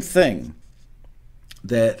one thing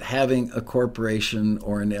that having a corporation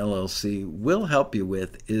or an LLC will help you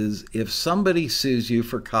with is if somebody sues you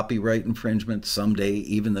for copyright infringement someday,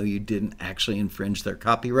 even though you didn't actually infringe their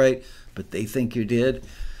copyright, but they think you did,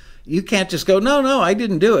 you can't just go, no, I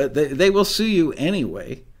didn't do it. They will sue you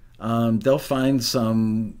anyway. They'll find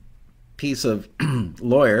some piece of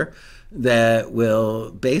lawyer that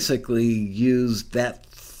will basically use that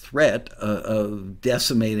threat of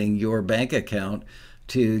decimating your bank account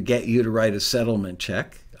to get you to write a settlement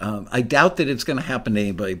check. I doubt that it's going to happen to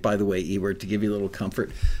anybody, by the way, Ewert, to give you a little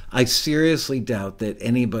comfort. I seriously doubt that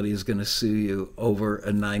anybody is going to sue you over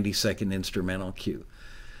a 90-second instrumental cue.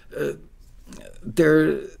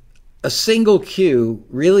 A single cue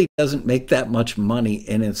really doesn't make that much money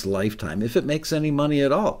in its lifetime, if it makes any money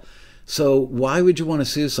at all. So why would you want to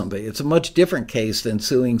sue somebody? It's a much different case than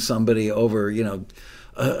suing somebody over,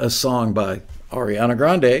 a song by Ariana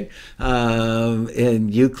Grande,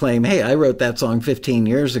 and you claim, hey, I wrote that song 15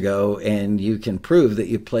 years ago, and you can prove that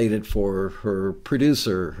you played it for her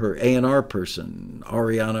producer, her A&R person,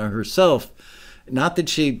 Ariana herself. Not that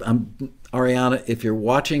Ariana, if you're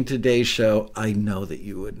watching today's show, I know that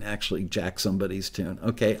you wouldn't actually jack somebody's tune.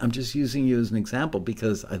 Okay, I'm just using you as an example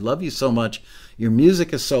because I love you so much. Your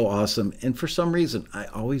music is so awesome, and for some reason, I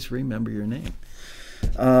always remember your name.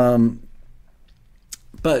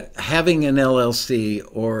 But having an LLC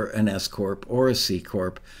or an S Corp or a C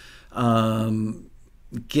Corp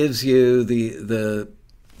gives you the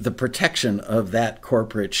protection of that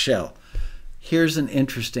corporate shell. Here's an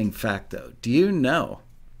interesting fact, though. Do you know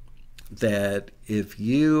that if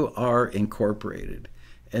you are incorporated,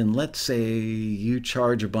 and let's say you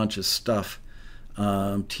charge a bunch of stuff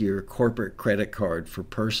to your corporate credit card for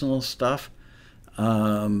personal stuff,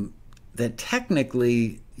 that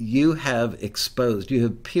technically you have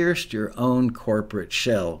pierced your own corporate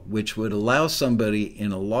shell, which would allow somebody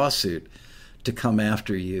in a lawsuit to come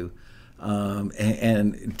after you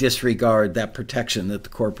and disregard that protection that the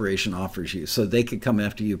corporation offers you. So they could come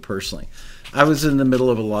after you personally. I was in the middle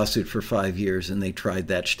of a lawsuit for 5 years, and they tried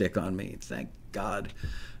that shtick on me. Thank God.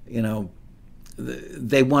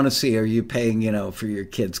 They want to see, are you paying, for your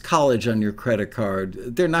kids' college on your credit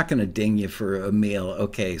card? They're not going to ding you for a meal.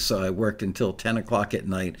 Okay, so I worked until 10 o'clock at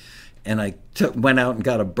night, and I went out and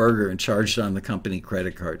got a burger and charged it on the company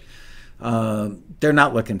credit card. They're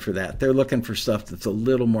not looking for that. They're looking for stuff that's a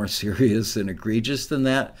little more serious and egregious than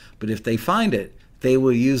that. But if they find it, they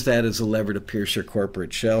will use that as a lever to pierce your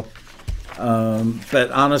corporate shell.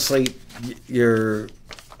 But honestly, your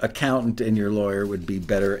accountant and your lawyer would be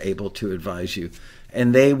better able to advise you.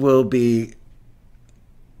 And they will be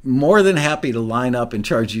more than happy to line up and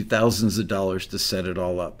charge you thousands of dollars to set it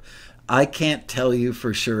all up. I can't tell you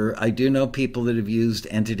for sure. I do know people that have used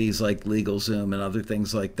entities like LegalZoom and other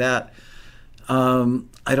things like that.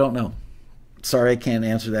 I don't know. Sorry, I can't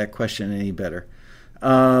answer that question any better.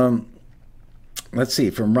 Let's see,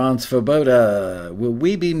 from Ron Svoboda. Will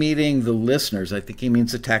we be meeting the listeners? I think he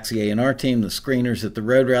means the Taxi A&R team, the screeners at the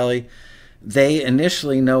Road Rally. They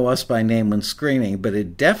initially know us by name when screening, but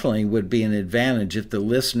it definitely would be an advantage if the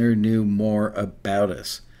listener knew more about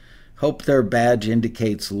us. Hope their badge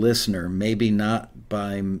indicates listener, maybe not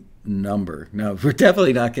by number. No, we're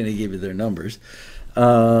definitely not going to give you their numbers.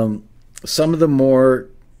 Some of the more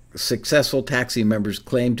successful taxi members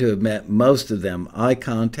claim to have met most of them. Eye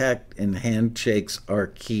contact and handshakes are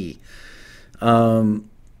key.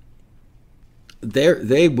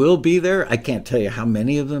 They will be there. I can't tell you how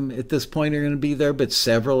many of them at this point are going to be there, but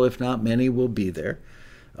several, if not many, will be there.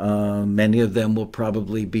 Many of them will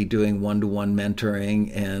probably be doing one-to-one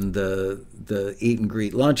mentoring and the eat and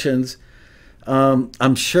greet luncheons.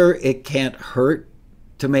 I'm sure it can't hurt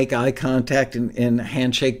to make eye contact and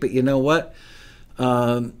handshake, but you know what?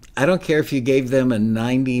 I don't care if you gave them a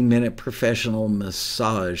 90-minute professional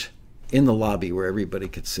massage in the lobby where everybody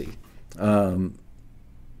could see.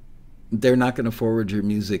 They're not going to forward your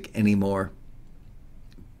music anymore.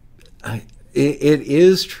 It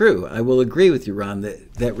is true. I will agree with you, Ron,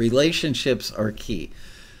 that relationships are key.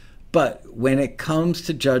 But when it comes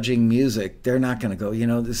to judging music, they're not going to go,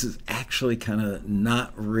 this is actually kind of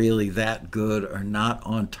not really that good or not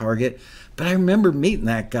on target. But I remember meeting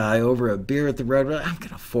that guy over a beer at the Road. I'm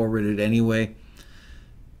going to forward it anyway.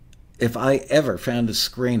 If I ever found a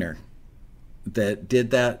screener that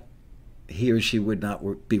did that, he or she would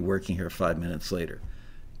not be working here 5 minutes later.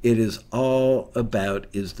 It is all about,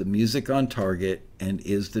 is the music on target and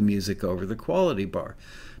is the music over the quality bar?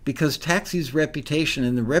 Because Taxi's reputation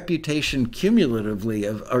and the reputation cumulatively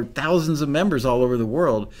of our thousands of members all over the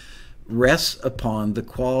world rests upon the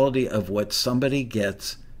quality of what somebody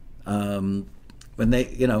gets when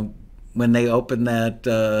they open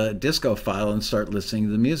that disco file and start listening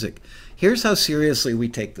to the music. Here's how seriously we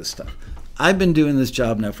take this stuff. I've been doing this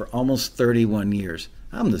job now for almost 31 years.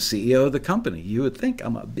 I'm the CEO of the company. You would think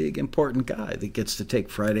I'm a big, important guy that gets to take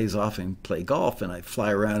Fridays off and play golf, and I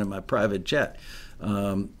fly around in my private jet.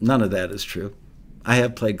 None of that is true. I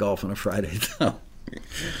have played golf on a Friday,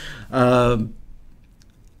 though.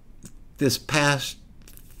 This past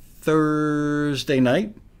Thursday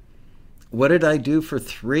night, what did I do for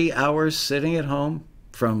 3 hours sitting at home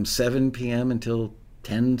from 7 p.m. until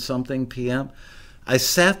 10-something p.m.? I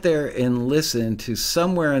sat there and listened to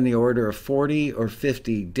somewhere in the order of 40 or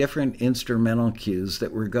 50 different instrumental cues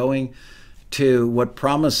that were going to what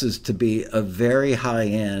promises to be a very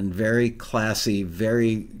high-end, very classy,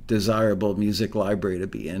 very desirable music library to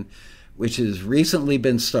be in, which has recently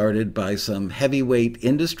been started by some heavyweight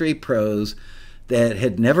industry pros that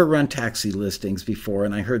had never run taxi listings before.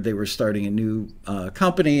 And I heard they were starting a new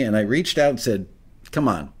company, and I reached out and said, come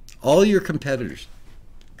on, all your competitors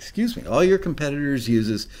use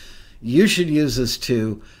this. You should use this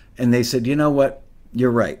too. And they said, you know what?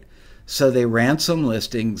 You're right. So they ran some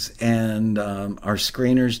listings, and our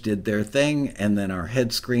screeners did their thing, and then our head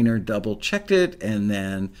screener double-checked it, and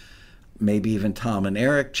then maybe even Tom and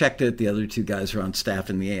Eric checked it. The other two guys are on staff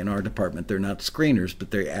in the A&R department. They're not screeners,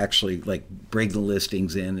 but they actually bring the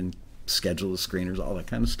listings in and schedule the screeners, all that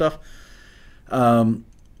kind of stuff.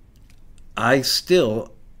 I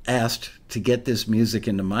still asked to get this music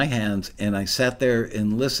into my hands, and I sat there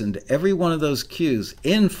and listened to every one of those cues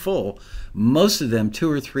in full, most of them 2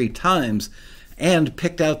 or 3 times, and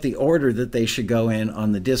picked out the order that they should go in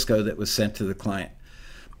on the disco that was sent to the client.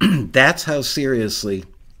 That's how seriously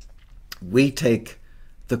we take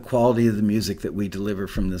the quality of the music that we deliver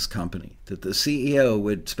from this company. That the CEO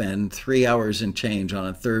would spend 3 hours and change on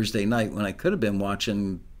a Thursday night when I could have been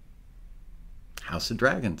watching House of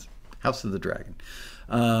the Dragon.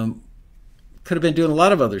 Could have been doing a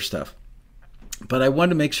lot of other stuff. But I wanted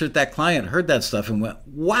to make sure that client heard that stuff and went,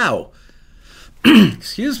 wow,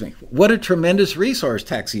 excuse me, what a tremendous resource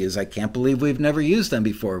Taxi is. I can't believe we've never used them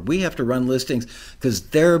before. We have to run listings because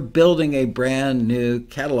they're building a brand new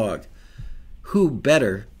catalog. Who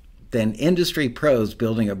better than industry pros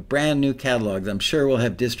building a brand new catalog that I'm sure will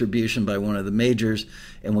have distribution by one of the majors,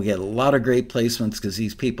 and we'll get a lot of great placements because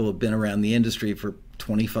these people have been around the industry for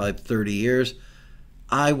 25, 30 years.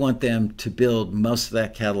 I want them to build most of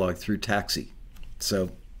that catalog through Taxi. So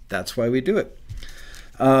that's why we do it.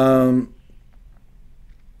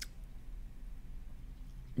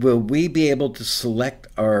 Will we be able to select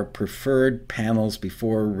our preferred panels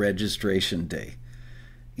before registration day?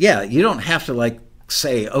 Yeah, you don't have to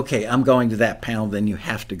say, okay, I'm going to that panel, then you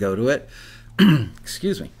have to go to it.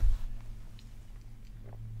 Excuse me.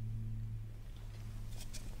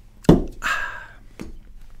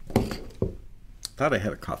 Thought I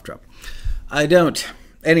had a cough drop. I don't.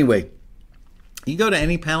 Anyway, you go to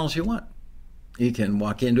any panels you want. You can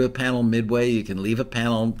walk into a panel midway. You can leave a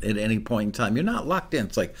panel at any point in time. You're not locked in.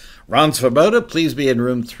 It's like, Ron Svoboda, please be in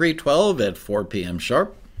room 312 at 4 p.m.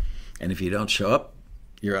 sharp. And if you don't show up,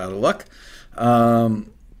 you're out of luck.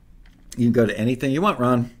 You can go to anything you want,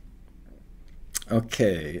 Ron.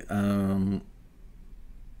 Okay.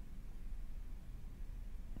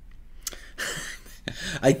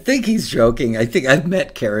 I think he's joking. I think I've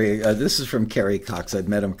met Kerry. This is from Kerry Cox. I've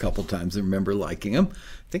met him a couple times and remember liking him.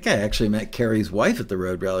 I think I actually met Kerry's wife at the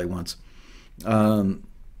Road Rally once.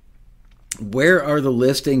 Where are the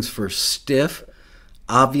listings for stiff,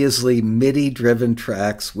 obviously MIDI-driven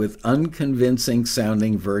tracks with unconvincing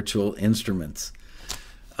sounding virtual instruments?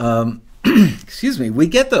 Excuse me. We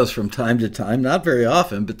get those from time to time, not very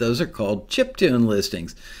often, but those are called chiptune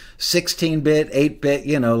listings. 16-bit, 8-bit,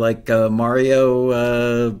 like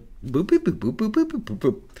Mario. Boop, boop, boop, boop, boop, boop, boop,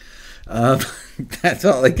 boop. That's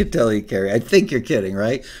all I could tell you, Carrie. I think you're kidding,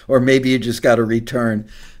 right? Or maybe you just got a return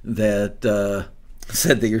that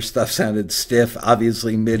said that your stuff sounded stiff,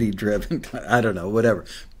 obviously MIDI-driven. I don't know, whatever.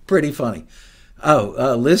 Pretty funny.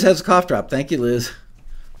 Oh, Liz has a cough drop. Thank you, Liz.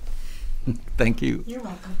 Thank you. You're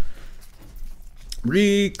welcome.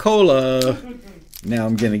 Ricola. Now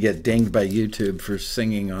I'm going to get dinged by YouTube for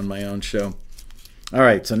singing on my own show. All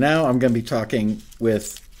right, so now I'm going to be talking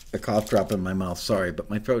with a cough drop in my mouth. Sorry, but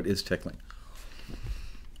my throat is tickling.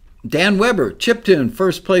 Dan Weber, chiptune,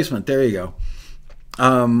 first placement. There you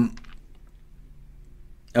go.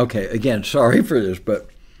 Okay, again, sorry for this, but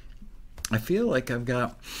I feel like I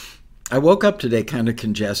woke up today kind of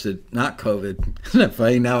congested, not COVID. Isn't that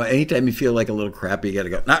funny? Now, anytime you feel like a little crappy, you got to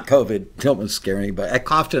go, not COVID. Don't want to scare anybody. I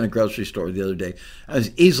coughed in a grocery store the other day. I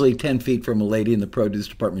was easily 10 feet from a lady in the produce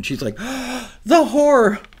department. She's like, oh, the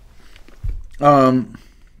horror.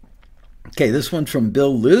 Okay, this one's from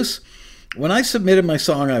Bill Luce. When I submitted my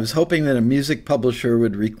song, I was hoping that a music publisher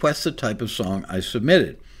would request the type of song I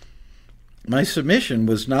submitted. My submission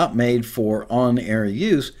was not made for on-air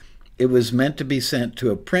use. It was meant to be sent to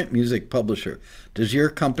a print music publisher. Does your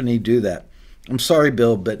company do that? I'm sorry,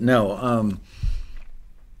 Bill, but no.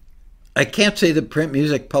 I can't say that print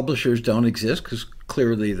music publishers don't exist, because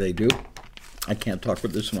clearly they do. I can't talk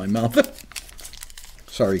with this in my mouth.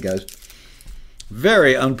 Sorry, guys.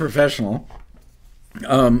 Very unprofessional.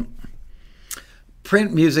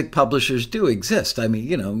 Print music publishers do exist. I mean,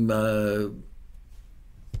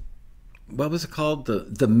 what was it called?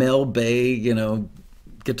 The Mel Bay,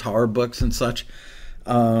 guitar books and such.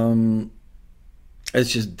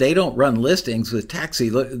 It's just they don't run listings with Taxi.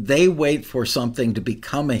 They wait for something to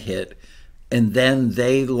become a hit, and then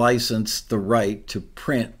they license the right to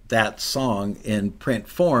print that song in print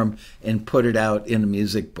form and put it out in a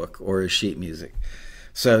music book or a sheet music.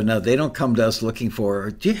 So no, they don't come to us looking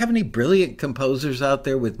for, do you have any brilliant composers out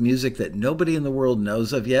there with music that nobody in the world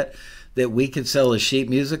knows of yet that we could sell as sheet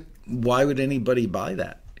music? Why would anybody buy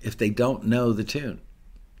that if they don't know the tune?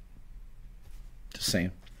 Just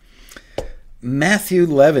saying. Matthew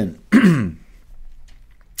Levin.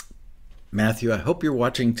 Matthew, I hope you're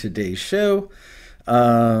watching today's show.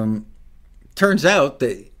 Turns out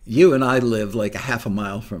that you and I live like a half a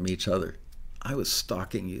mile from each other. I was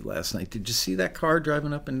stalking you last night. Did you see that car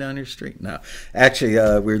driving up and down your street? No. Actually,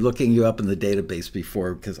 we were looking you up in the database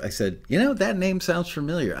before because I said, that name sounds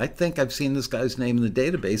familiar. I think I've seen this guy's name in the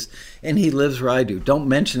database, and he lives where I do. Don't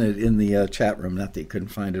mention it in the chat room. Not that you couldn't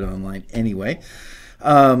find it online anyway.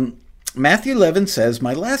 Matthew Levin says,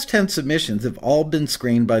 my last 10 submissions have all been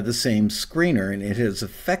screened by the same screener, and it has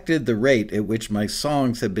affected the rate at which my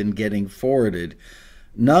songs have been getting forwarded.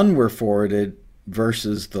 None were forwarded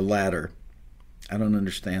versus the latter. I don't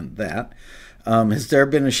understand that. Has there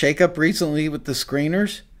been a shakeup recently with the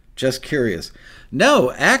screeners? Just curious.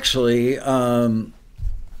 No, actually,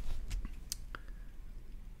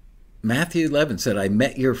 Matthew Levin said, I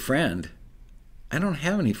met your friend. I don't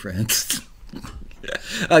have any friends.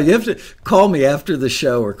 You have to call me after the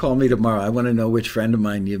show or call me tomorrow. I want to know which friend of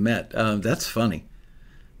mine you met. That's funny.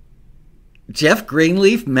 Jeff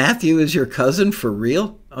Greenleaf, Matthew is your cousin for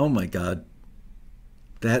real? Oh my God.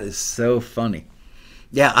 That is so funny.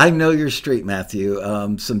 Yeah, I know your street, Matthew.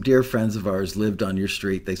 Some dear friends of ours lived on your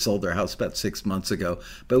street. They sold their house about 6 months ago.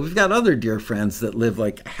 But we've got other dear friends that live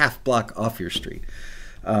like half block off your street.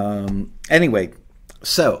 Anyway,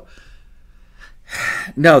 so,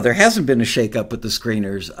 no, there hasn't been a shakeup with the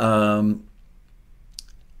screeners.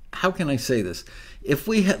 How can I say this? If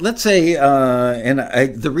we had, let's say,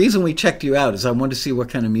 the reason we checked you out is I wanted to see what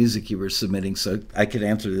kind of music you were submitting so I could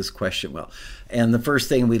answer this question well. And the first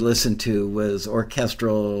thing we listened to was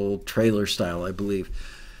orchestral trailer style, I believe.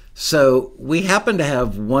 So we happen to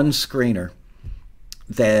have one screener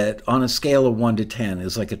that on a scale of 1 to 10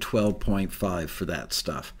 is like a 12.5 for that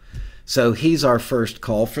stuff. So he's our first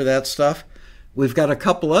call for that stuff. We've got a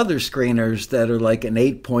couple other screeners that are like an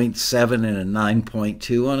 8.7 and a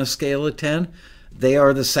 9.2 on a scale of 10. They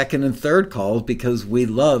are the second and third calls because we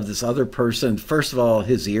love this other person. First of all,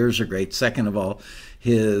 his ears are great. Second of all,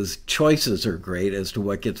 his choices are great as to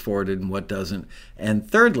what gets forwarded and what doesn't. And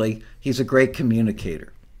thirdly, he's a great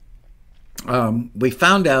communicator. We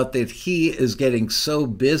found out that he is getting so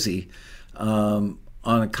busy on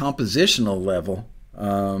a compositional level.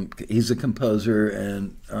 He's a composer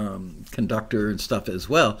and conductor and stuff as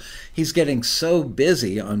well. He's getting so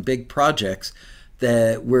busy on big projects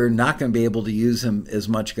that we're not going to be able to use him as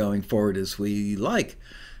much going forward as we like.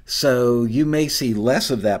 So you may see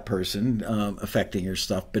less of that person affecting your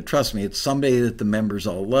stuff, but trust me, it's somebody that the members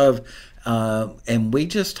all love. And we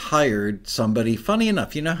just hired somebody, funny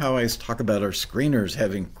enough, you know how I talk about our screeners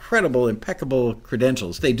have incredible, impeccable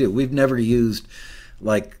credentials? They do. We've never used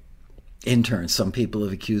like interns. Some people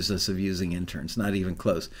have accused us of using interns, not even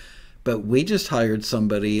close. But we just hired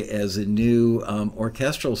somebody as a new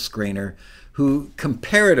orchestral screener who,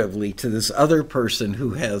 comparatively to this other person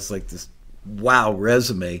who has like this wow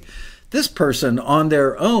resume, this person on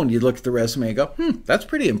their own, you look at the resume and go, that's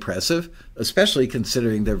pretty impressive, especially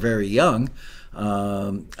considering they're very young.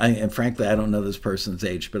 And frankly, I don't know this person's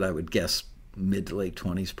age, but I would guess mid to late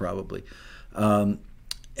 20s probably. And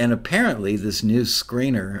apparently this new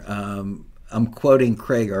screener, I'm quoting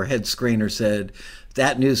Craig, our head screener, said,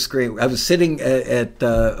 that new screen, I was sitting at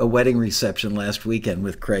a wedding reception last weekend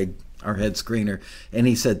with Craig, our head screener, and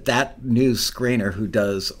he said that new screener who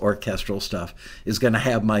does orchestral stuff is going to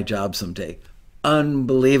have my job someday.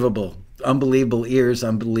 Unbelievable ears,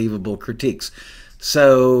 unbelievable critiques.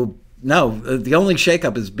 So no, the only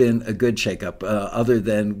shakeup has been a good shakeup, other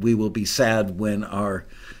than we will be sad when our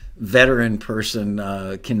veteran person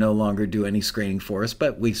can no longer do any screening for us,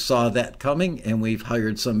 but we saw that coming and we've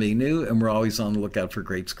hired somebody new, and we're always on the lookout for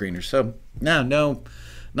great screeners. So no,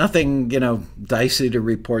 nothing, dicey to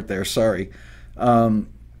report there. Sorry. Yeah,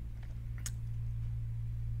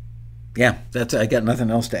 I got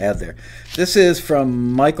nothing else to add there. This is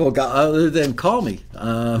from Michael, other than call me.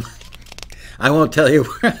 I won't tell you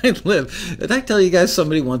where I live. Did I tell you guys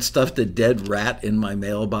somebody once stuffed a dead rat in my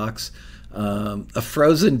mailbox? A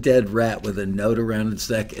frozen dead rat with a note around its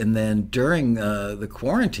neck. And then during the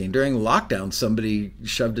quarantine, during lockdown, somebody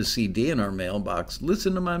shoved a CD in our mailbox.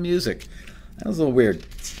 Listen to my music. That was a little weird.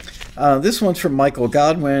 This one's from Michael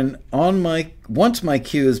Godwin. Once my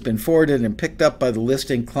queue has been forwarded and picked up by the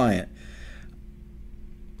listing client,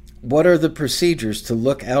 what are the procedures to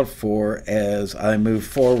look out for as I move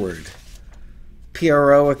forward?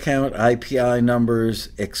 PRO account, IPI numbers,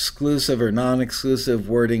 exclusive or non-exclusive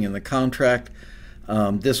wording in the contract.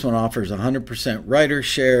 This one offers 100% writer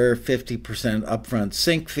share, 50% upfront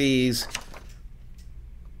sync fees.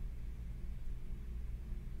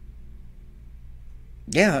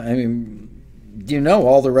 Yeah, I mean,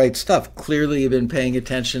 all the right stuff. Clearly you've been paying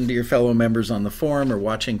attention to your fellow members on the forum or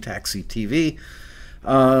watching Taxi TV.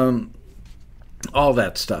 all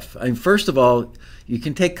that stuff. I mean, first of all, you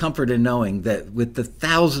can take comfort in knowing that with the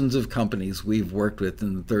thousands of companies we've worked with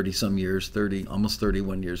in the 30-some years, almost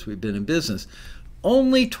 31 years we've been in business,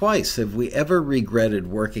 only twice have we ever regretted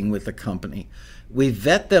working with a company. We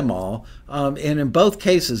vet them all, and in both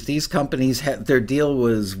cases, these companies their deal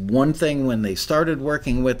was one thing when they started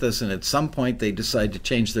working with us, and at some point they decided to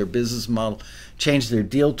change their business model, change their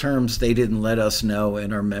deal terms. They didn't let us know,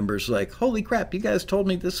 and our members were like, holy crap, you guys told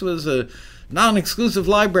me this was a non-exclusive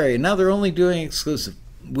library, and now they're only doing exclusive.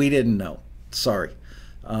 We didn't know. Sorry.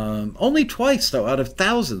 Only twice, though, out of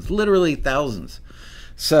thousands, literally thousands.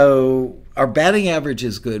 So our batting average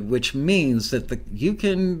is good, which means that you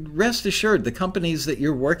can rest assured the companies that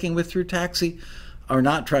you're working with through Taxi are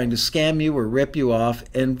not trying to scam you or rip you off.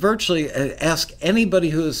 And virtually ask anybody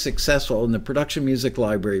who is successful in the production music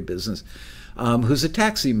library business, who's a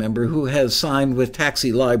Taxi member, who has signed with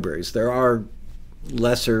Taxi libraries. There are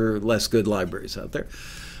less good libraries out there.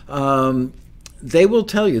 They will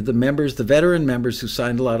tell you, the veteran members who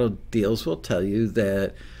signed a lot of deals will tell you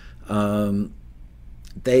that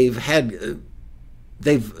they've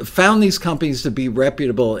found these companies to be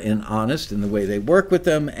reputable and honest in the way they work with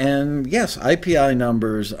them. And yes, IPI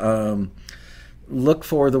numbers, look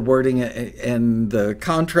for the wording and the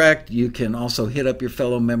contract. You can also hit up your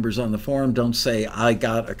fellow members on the forum. Don't say, I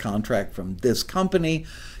got a contract from this company.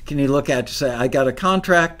 Can you look at to say, I got a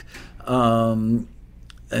contract, and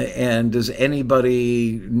does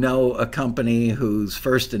anybody know a company whose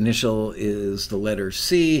first initial is the letter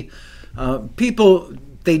C? People,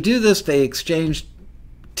 they do this, they exchange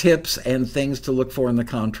tips and things to look for in the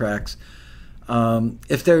contracts.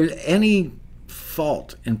 If there's any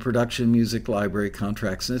fault in production music library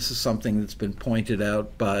contracts, and this is something that's been pointed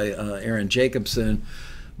out by Aaron Jacobson,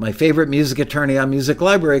 my favorite music attorney on music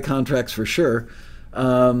library contracts for sure,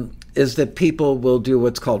 is that people will do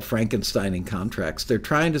what's called Frankensteining contracts. They're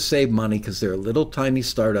trying to save money because they're a little tiny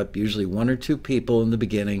startup, usually one or two people in the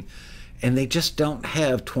beginning, and they just don't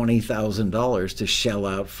have $20,000 to shell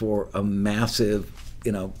out for a massive,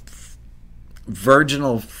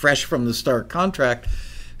 virginal, fresh from the start contract.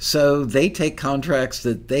 So they take contracts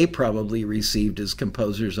that they probably received as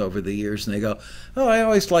composers over the years, and they go, oh, I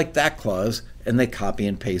always liked that clause, and they copy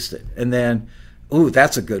and paste it. And then, ooh,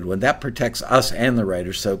 that's a good one. That protects us and the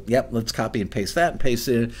writers. So, yep, let's copy and paste that and paste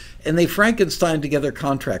it in. And they Frankenstein together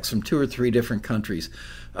contracts from 2 or 3 different companies.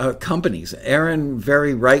 Aaron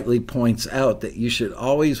very rightly points out that you should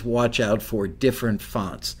always watch out for different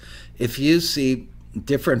fonts. If you see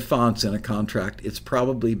different fonts in a contract, it's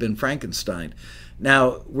probably been Frankenstein.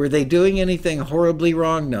 Now, were they doing anything horribly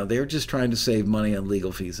wrong? No, they were just trying to save money on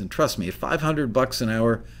legal fees. And trust me, at $500 an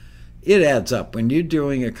hour, it adds up. When you're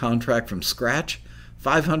doing a contract from scratch,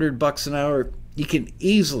 $500 an hour, you can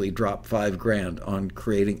easily drop $5,000 on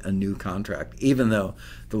creating a new contract, even though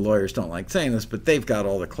the lawyers don't like saying this, but they've got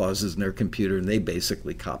all the clauses in their computer and they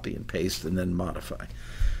basically copy and paste and then modify.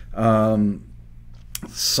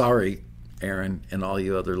 Sorry, Aaron, and all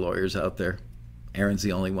you other lawyers out there. Aaron's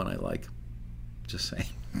the only one I like. Just saying.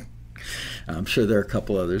 I'm sure there are a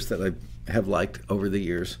couple others that I have liked over the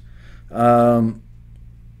years.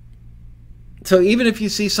 So even if you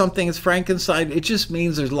see something as Frankenstein, it just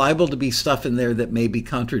means there's liable to be stuff in there that may be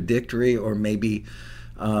contradictory, or maybe,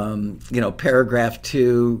 paragraph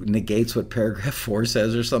 2 negates what paragraph 4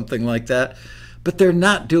 says or something like that. But they're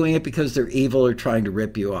not doing it because they're evil or trying to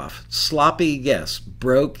rip you off. Sloppy, yes.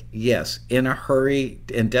 Broke, yes. In a hurry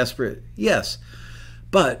and desperate, yes.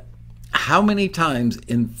 But how many times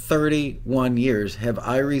in 31 years have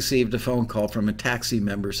I received a phone call from a Taxi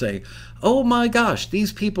member saying, oh my gosh,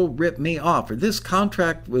 these people ripped me off, or this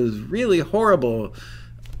contract was really horrible?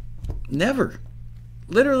 Never.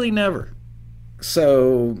 Literally never.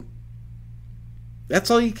 So that's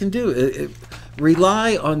all you can do.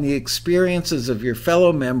 Rely on the experiences of your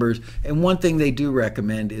fellow members. And one thing they do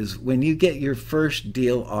recommend is when you get your first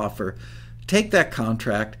deal offer, take that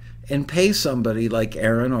contract and pay somebody like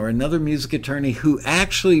Aaron or another music attorney who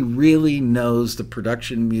actually really knows the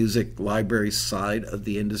production music library side of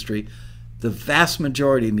the industry. The vast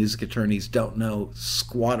majority of music attorneys don't know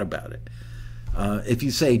squat about it. If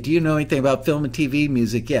you say, do you know anything about film and TV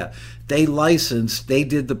music? Yeah. They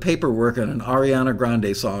did the paperwork on an Ariana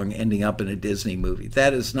Grande song ending up in a Disney movie.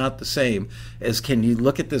 That is not the same as, can you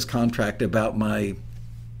look at this contract about my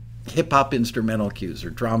hip-hop instrumental cues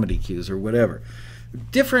or dramedy cues or whatever.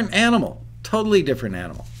 Different animal, totally different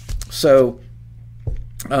animal. So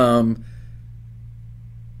I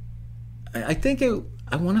think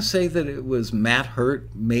I want to say that it was Matt Hurt,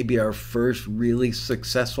 maybe our first really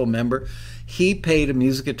successful member. He paid a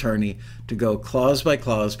music attorney to go clause by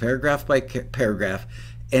clause, paragraph by paragraph,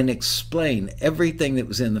 and explain everything that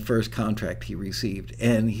was in the first contract he received.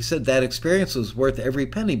 And he said that experience was worth every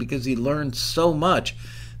penny because he learned so much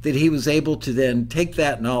that he was able to then take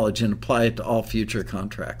that knowledge and apply it to all future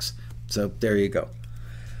contracts. So there you go.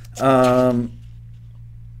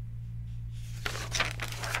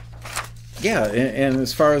 Yeah, and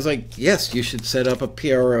as far as like, yes, you should set up a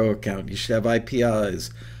PRO account. You should have IPIs.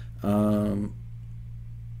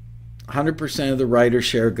 100% of the writer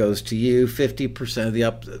share goes to you. 50% of the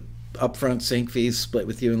upfront sync fees split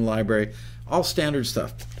with you in the library. All standard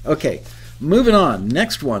stuff. Okay, moving on.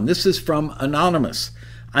 Next one. This is from Anonymous.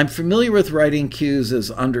 I'm familiar with writing cues as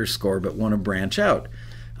underscore, but want to branch out.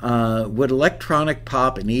 Would electronic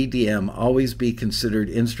pop and EDM always be considered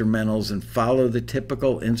instrumentals and follow the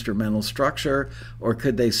typical instrumental structure, or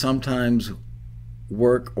could they sometimes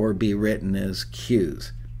work or be written as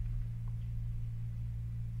cues?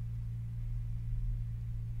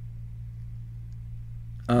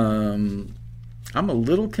 I'm a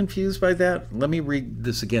little confused by that. Let me read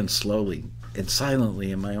this again slowly and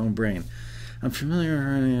silently in my own brain. I'm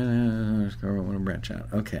familiar. I want to branch out.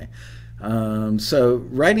 Okay. So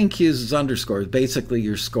writing cues as underscores, basically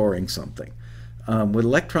you're scoring something. Would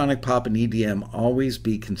electronic pop and EDM always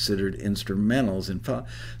be considered instrumentals?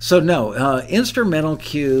 So no, instrumental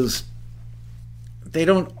cues, they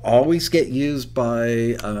don't always get used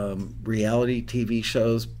by reality TV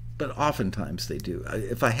shows, but oftentimes they do.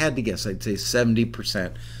 If I had to guess, I'd say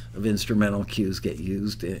 70% of instrumental cues get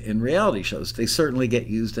used in reality shows. They certainly get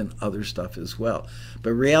used in other stuff as well.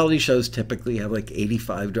 But reality shows typically have like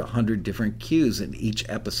 85 to 100 different cues in each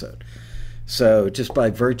episode. So just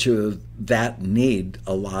by virtue of that need,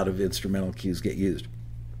 a lot of instrumental cues get used.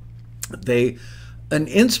 An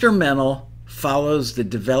instrumental follows the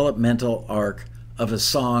developmental arc of a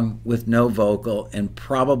song with no vocal and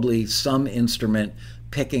probably some instrument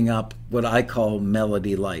picking up what I call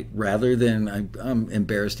melody light, rather than, I'm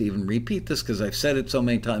embarrassed to even repeat this because I've said it so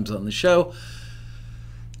many times on the show.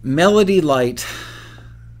 Melody light,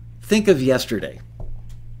 think of Yesterday.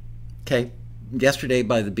 Okay, Yesterday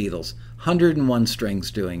by the Beatles, 101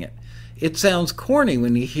 strings doing it. It sounds corny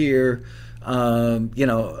when you hear, a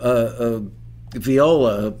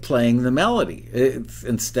viola playing the melody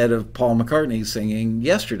instead of Paul McCartney singing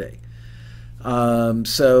Yesterday.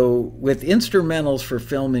 So with instrumentals for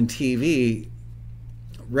film and TV,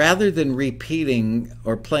 rather than repeating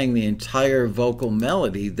or playing the entire vocal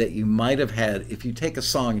melody that you might have had, if you take a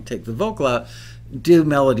song and take the vocal out, do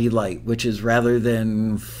melody light, which is rather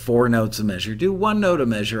than 4 notes a measure, do 1 note a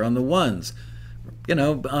measure on the ones.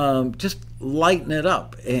 Just lighten it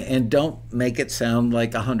up and don't make it sound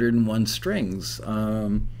like 101 strings.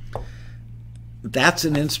 That's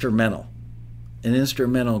an instrumental. An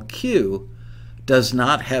instrumental cue does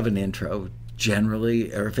not have an intro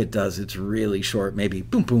generally, or if it does, it's really short, maybe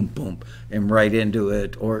boom, boom, boom, and right into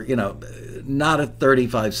it, or, not a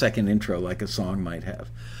 35-second intro like a song might have.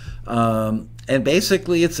 And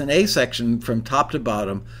basically it's an A section from top to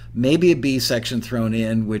bottom, maybe a B section thrown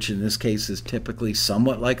in, which in this case is typically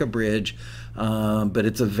somewhat like a bridge, but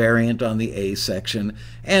it's a variant on the A section.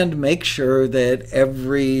 And make sure that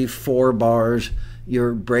every 4 bars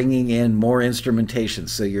you're bringing in more instrumentation.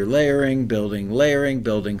 So you're layering, building.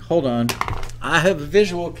 Hold on. I have a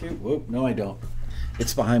visual cue. Whoop, no, I don't.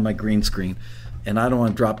 It's behind my green screen. And I don't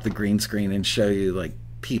want to drop the green screen and show you like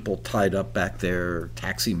people tied up back there,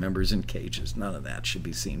 taxi members in cages. None of that should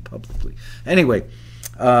be seen publicly. Anyway,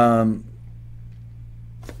 an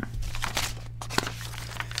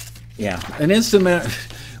instrument.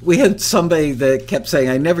 We had somebody that kept saying,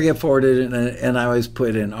 I never get forwarded, and I always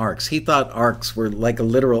put in arcs. He thought arcs were like a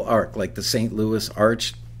literal arc, like the St. Louis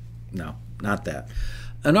Arch. No, not that.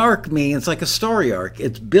 An arc means like a story arc.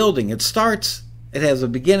 It's building. It starts, it has a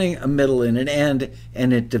beginning, a middle, and an end,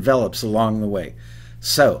 and it develops along the way.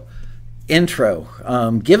 So, intro.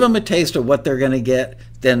 Give them a taste of what they're going to get,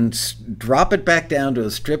 then drop it back down to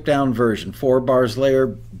a stripped-down version. 4 bars later,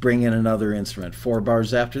 bring in another instrument. 4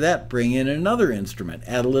 bars after that, bring in another instrument.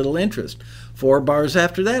 Add a little interest. 4 bars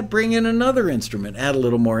after that, bring in another instrument. Add a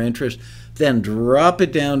little more interest. Then drop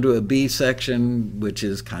it down to a B section, which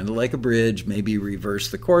is kind of like a bridge. Maybe reverse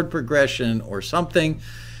the chord progression or something.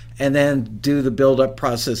 And then do the build-up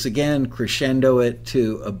process again, crescendo it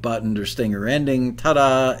to a buttoned or stinger ending.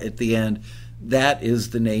 Ta-da! At the end. That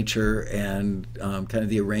is the nature and kind of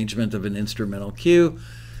the arrangement of an instrumental cue.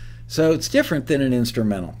 So it's different than an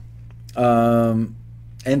instrumental.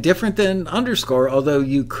 And different than underscore, although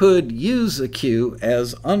you could use a cue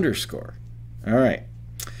as underscore. All right.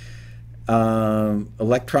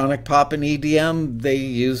 Electronic pop and EDM, they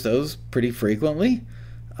use those pretty frequently.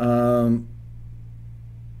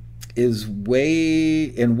 is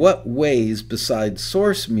in what ways besides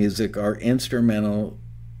source music are instrumental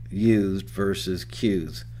used versus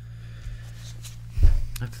cues?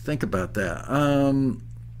 I have to think about that.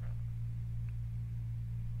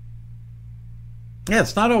 Yeah,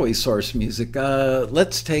 it's not always source music.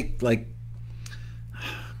 Let's take like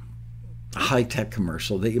a high-tech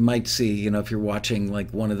commercial that you might see, if you're watching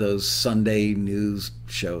like one of those Sunday news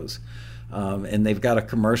shows, and they've got a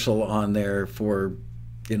commercial on there for,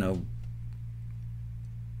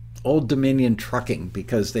 Old Dominion Trucking,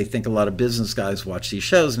 because they think a lot of business guys watch these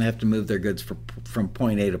shows and have to move their goods from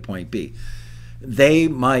point A to point B. They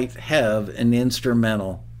might have an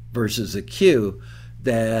instrumental versus a cue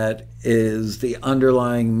that is the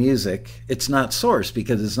underlying music. It's not source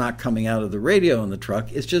because it's not coming out of the radio in the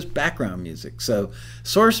truck. It's just background music. So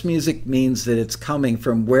source music means that it's coming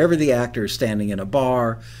from wherever the actor is standing, in a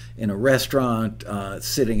bar, in a restaurant,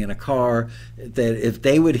 sitting in a car, that if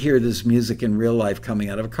they would hear this music in real life coming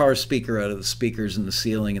out of a car speaker, out of the speakers in the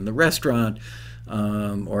ceiling in the restaurant,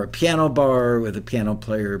 or a piano bar with a piano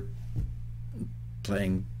player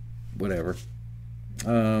playing whatever,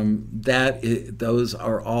 those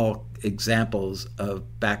are all examples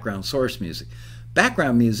of background source music.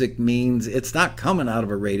 Background music means it's not coming out of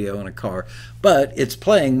a radio in a car, but it's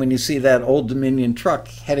playing when you see that Old Dominion truck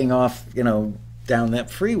heading off, down that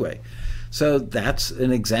freeway. So that's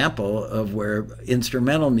an example of where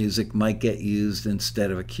instrumental music might get used instead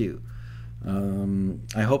of a cue.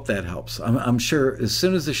 I hope that helps. I'm sure as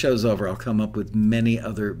soon as the show's over, I'll come up with many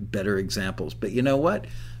other better examples. But you know what?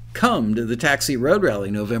 Come to the Taxi Road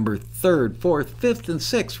Rally November 3rd, 4th, 5th, and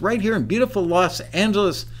 6th, right here in beautiful Los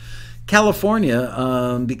Angeles,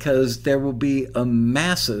 California, because there will be a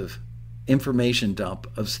massive information dump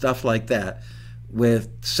of stuff like that with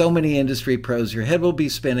so many industry pros. Your head will be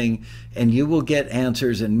spinning, and you will get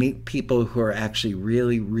answers and meet people who are actually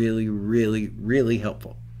really, really, really, really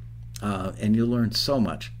helpful. And you'll learn so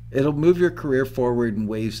much. It'll move your career forward in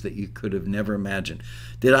ways that you could have never imagined.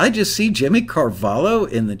 Did I just see Jimmy Carvalho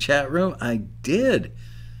in the chat room? I did.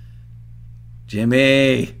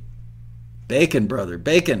 Jimmy. Bacon, brother.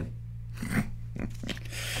 Bacon.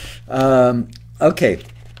 Okay.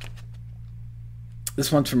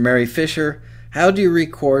 This one's from Mary Fisher. How do you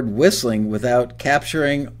record whistling without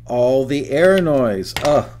capturing all the air noise?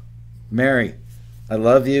 Oh, Mary, I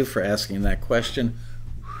love you for asking that question.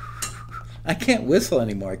 I can't whistle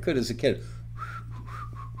anymore. I could as a kid.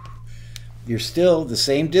 You're still the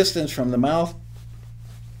same distance from the mouth,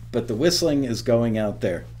 but the whistling is going out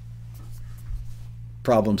there.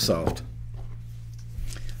 Problem solved.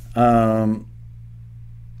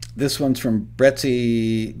 This one's from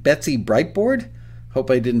Betsy Brightboard. Hope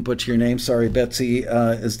I didn't butcher your name. Sorry, Betsy.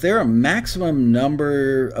 Is there a maximum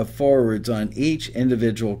number of forwards on each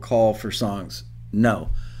individual call for songs? No.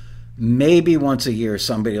 Maybe once a year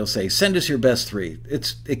somebody will say, send us your best 3.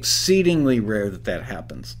 It's exceedingly rare that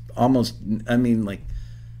happens. Almost, like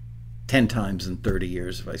 10 times in 30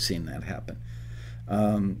 years have I seen that happen.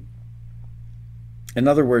 In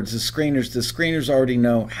other words, the screeners already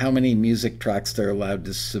know how many music tracks they're allowed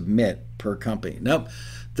to submit per company. Nope.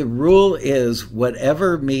 The rule is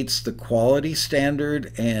whatever meets the quality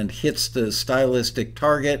standard and hits the stylistic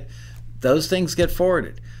target, those things get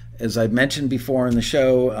forwarded. As I've mentioned before in the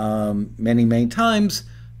show many, many times.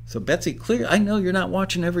 So Betsy, clear. I know you're not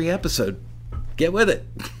watching every episode. Get with it.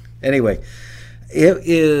 Anyway, there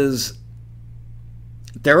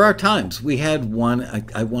are times. We had one,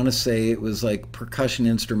 I want to say it was like percussion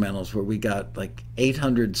instrumentals, where we got like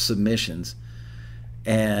 800 submissions,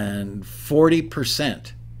 and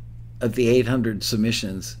 40% of the 800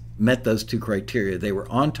 submissions met those 2 criteria. They were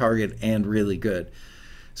on target and really good.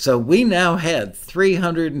 So we now had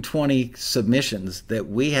 320 submissions that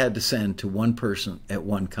we had to send to one person at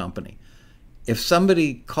one company. If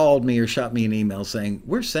somebody called me or shot me an email saying,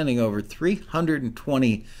 we're sending over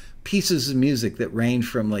 320 pieces of music that range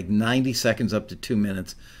from like 90 seconds up to 2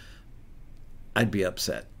 minutes, I'd be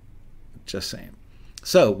upset. Just saying.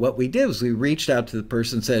 So what we did was we reached out to the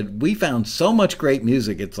person and said, we found so much great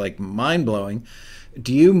music, it's like mind-blowing.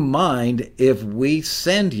 Do you mind if we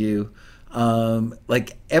send you,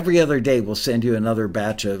 like every other day, we'll send you another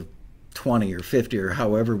batch of 20 or 50 or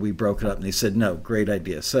however we broke it up? And they said, no, great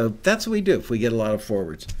idea. So that's what we do if we get a lot of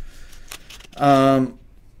forwards.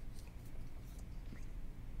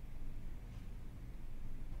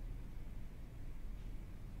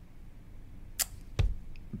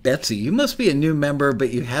 Betsy, you must be a new member,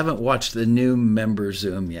 but you haven't watched the new member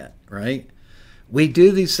Zoom yet, right? We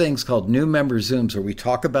do these things called new member Zooms where we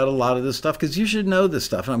talk about a lot of this stuff because you should know this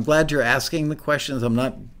stuff. And I'm glad you're asking the questions. I'm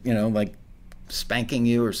not, like spanking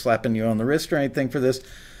you or slapping you on the wrist or anything for this.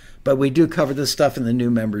 But we do cover this stuff in the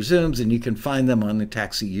new member Zooms, and you can find them on the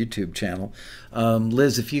Taxi YouTube channel.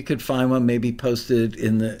 Liz, if you could find one, maybe post it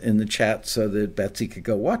in the chat so that Betsy could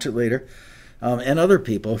go watch it later. And other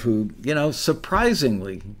people who,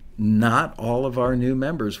 surprisingly, not all of our new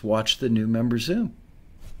members watch the new member Zoom.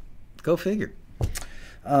 Go figure.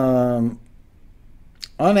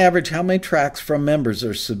 On average, how many tracks from members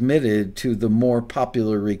are submitted to the more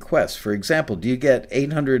popular requests? For example, do you get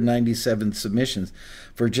 897 submissions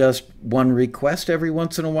for just one request every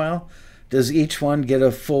once in a while? Does each one get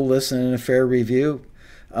a full listen and a fair review?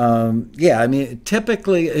 Yeah, I mean,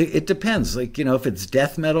 typically it depends. Like, if it's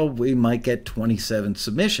death metal, we might get 27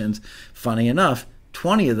 submissions. Funny enough,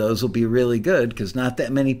 20 of those will be really good because not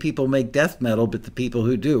that many people make death metal, but the people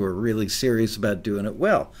who do are really serious about doing it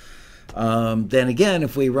well. Then again,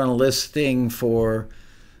 if we run a listing for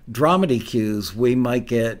dramedy cues, we might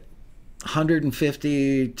get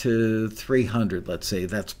 150 to 300, let's say.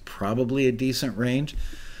 That's probably a decent range.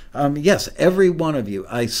 Yes, every one of you,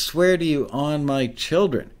 I swear to you on my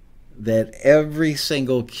children, that every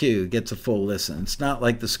single cue gets a full listen. It's not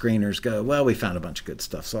like the screeners go, well, we found a bunch of good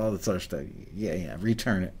stuff, so all this other stuff, yeah,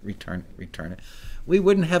 return it. We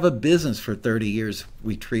wouldn't have a business for 30 years.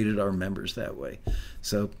 We treated our members that way.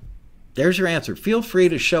 So there's your answer. Feel free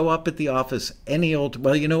to show up at the office any old...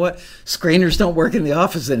 Well, you know what? Screeners don't work in the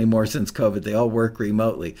office anymore since COVID. They all work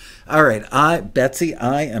remotely. All right, Betsy,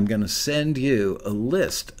 I am going to send you a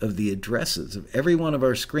list of the addresses of every one of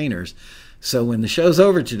our screeners. So when the show's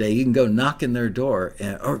over today, you can go knock in their door.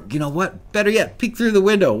 Or you know what? Better yet, peek through the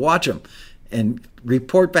window, watch them, and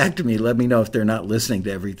report back to me. Let me know if they're not listening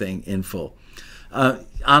to everything in full.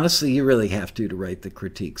 Honestly, you really have to write the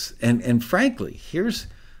critiques. And frankly, here's...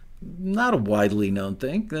 not a widely known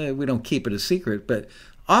thing. We don't keep it a secret, but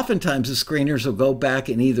oftentimes the screeners will go back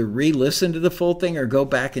and either re-listen to the full thing or go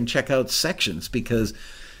back and check out sections because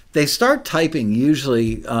they start typing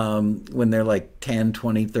usually when they're like 10,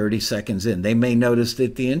 20, 30 seconds in. They may notice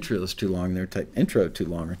that the intro is too long. They're typing intro too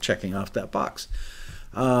long or checking off that box.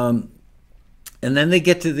 And then they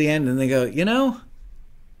get to the end and they go,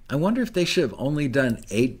 I wonder if they should have only done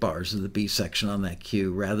 8 bars of the B section on that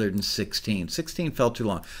cue rather than 16. 16 felt too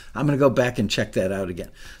long. I'm going to go back and check that out again.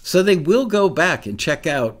 So they will go back and check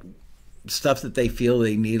out stuff that they feel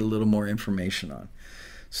they need a little more information on.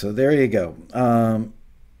 So there you go.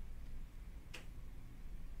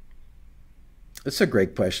 It's a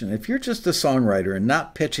great question. If you're just a songwriter and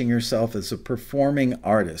not pitching yourself as a performing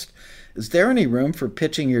artist, is there any room for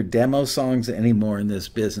pitching your demo songs anymore in this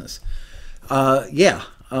business? Yeah.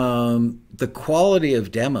 The quality of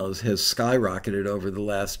demos has skyrocketed over the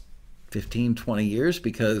last 15, 20 years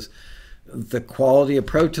because the quality of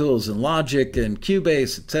Pro Tools and Logic and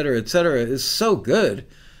Cubase, et cetera, is so good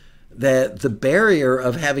that the barrier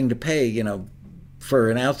of having to pay, for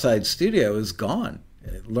an outside studio is gone.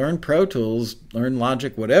 Learn Pro Tools, learn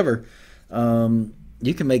Logic, whatever.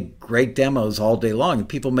 You can make great demos all day long. And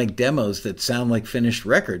people make demos that sound like finished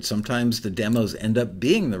records. Sometimes the demos end up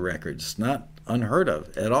being the records. It's not unheard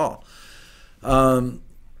of at all.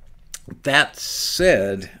 That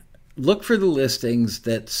said, look for the listings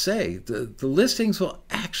that say, the listings will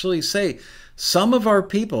actually say, some of our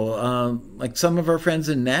people, like some of our friends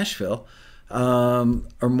in Nashville, are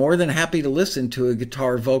more than happy to listen to a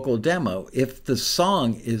guitar vocal demo. If the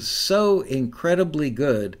song is so incredibly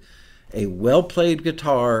good, a well-played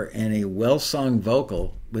guitar and a well-sung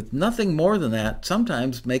vocal with nothing more than that,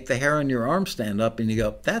 sometimes make the hair on your arm stand up and you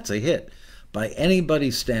go, that's a hit. By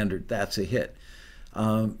anybody's standard, that's a hit.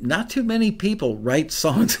 Not too many people write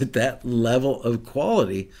songs at that level of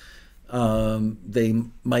quality. They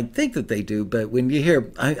might think that they do, but when you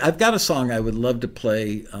hear... I've got a song I would love to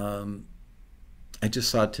play. I just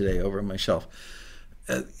saw it today over on my shelf.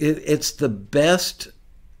 It's the best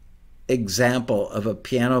example of a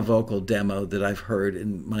piano vocal demo that I've heard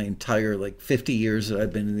in my entire 50 years that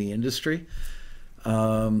I've been in the industry.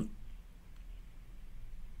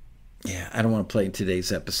 Yeah, I don't want to play in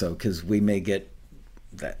today's episode because we may get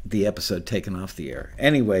the episode taken off the air.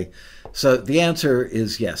 Anyway, so the answer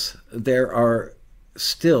is yes. There are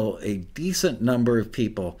still a decent number of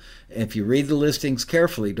people. If you read the listings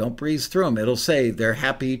carefully, don't breeze through them. It'll say they're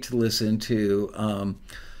happy to listen to,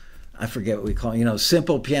 I forget what we call it,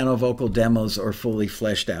 simple piano vocal demos or fully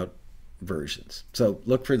fleshed out versions. So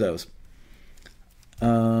look for those.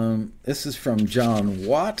 This is from John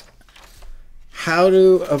Watt. How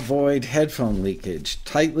to avoid headphone leakage.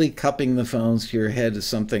 Tightly cupping the phones to your head is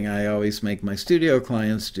something I always make my studio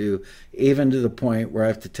clients do, even to the point where I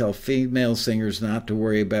have to tell female singers not to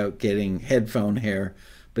worry about getting headphone hair.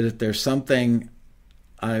 But if there's something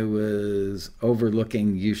I was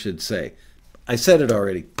overlooking, you should say. I said it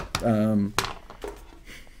already.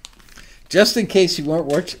 Just in case you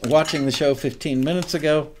weren't watching the show 15 minutes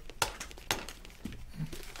ago,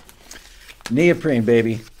 neoprene,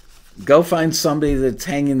 baby. Go find somebody that's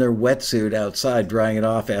hanging their wetsuit outside, drying it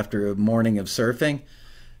off after a morning of surfing.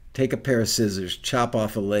 Take a pair of scissors, chop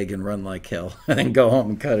off a leg, and run like hell. And then go home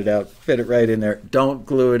and cut it out. Fit it right in there. Don't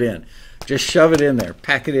glue it in. Just shove it in there.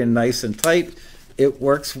 Pack it in nice and tight. It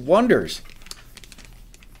works wonders.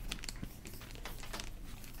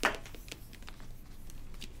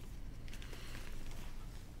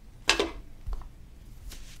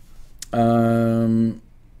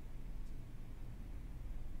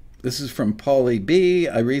 This is from Paulie B.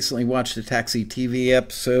 I recently watched a Taxi TV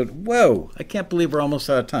episode. Whoa, I can't believe we're almost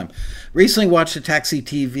out of time. Recently watched a Taxi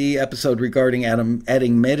TV episode regarding adding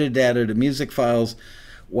metadata to music files.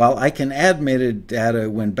 While I can add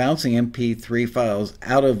metadata when bouncing MP3 files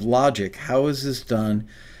out of Logic, how is this done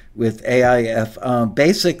with AIF?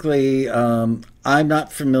 I'm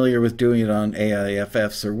not familiar with doing it on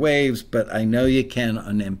AIFFs or waves, but I know you can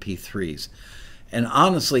on MP3s. And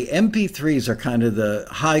honestly, MP3s are kind of the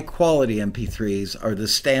high quality MP3s are the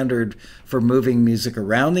standard for moving music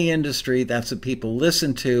around the industry. That's what people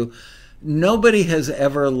listen to. Nobody has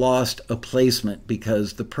ever lost a placement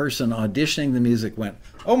because the person auditioning the music went,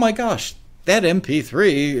 oh my gosh, that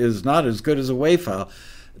MP3 is not as good as a WAV file.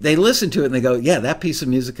 They listen to it and they go, yeah, that piece of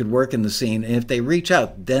music could work in the scene. And if they reach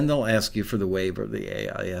out, then they'll ask you for the WAV or the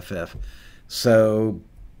AIFF. So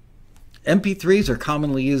MP3s are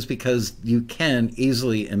commonly used because you can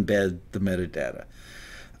easily embed the metadata.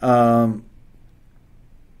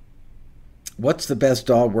 What's the best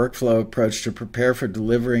DAW workflow approach to prepare for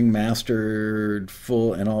delivering mastered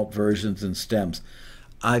full and alt versions and stems?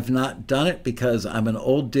 I've not done it because I'm an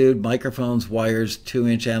old dude. Microphones, wires,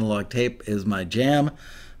 2-inch analog tape is my jam.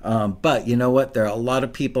 But you know what? There are a lot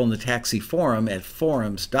of people in the Taxi forum at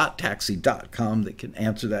forums.taxi.com that can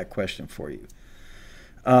answer that question for you.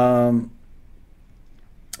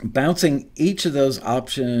 Bouncing each of those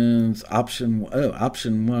option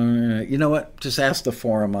one. You know what? Just ask the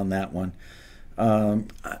forum on that one.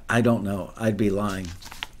 I don't know. I'd be lying.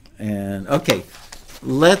 And okay,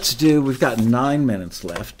 we've got 9 minutes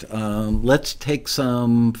left. Let's take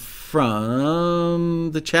some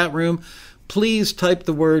from the chat room. Please type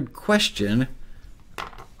the word question.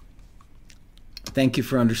 Thank you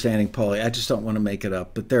for understanding, Paulie. I just don't want to make it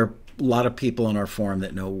up, but there are a lot of people in our forum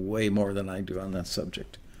that know way more than I do on that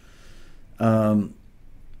subject.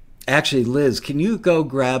 Actually, Liz, can you go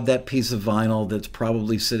grab that piece of vinyl that's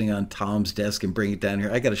probably sitting on Tom's desk and bring it down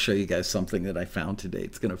here? I got to show you guys something that I found today.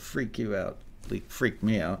 It's going to freak you out. Freak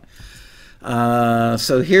me out.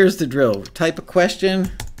 So here's the drill. Type a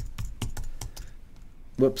question.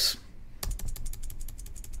 Whoops.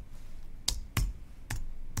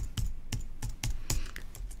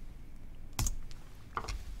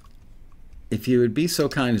 If you would be so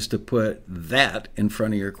kind as to put that in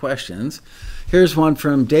front of your questions. Here's one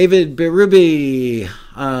from David Berubi.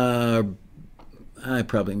 I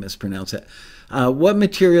probably mispronounced that. What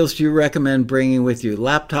materials do you recommend bringing with you?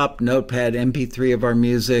 Laptop, notepad, MP3 of our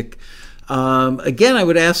music. Again, I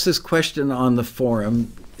would ask this question on the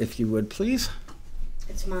forum, if you would, please.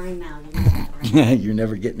 It's mine now. You know that, right? You're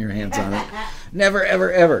never getting your hands on it. Never,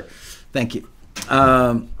 ever, ever. Thank you.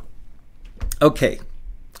 Okay.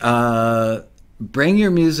 Bring your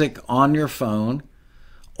music on your phone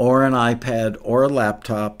or an iPad or a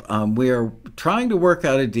laptop. We are trying to work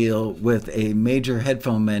out a deal with a major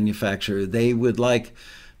headphone manufacturer. They would like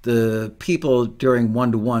the people during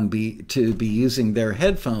one-to-one to be using their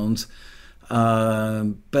headphones.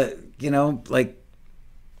 But,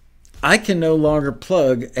 I can no longer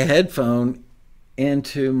plug a headphone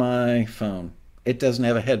into my phone. It doesn't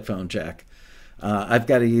have a headphone jack. I've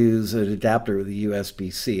got to use an adapter with a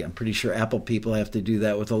USB-C. I'm pretty sure Apple people have to do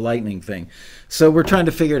that with a Lightning thing. So we're trying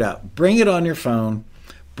to figure it out. Bring it on your phone.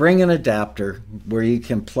 Bring an adapter where you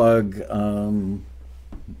can plug,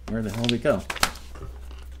 where the hell did it go?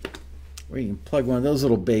 Where you can plug one of those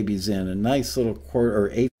little babies in, a nice little 1/4 or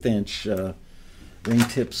 1/8 inch ring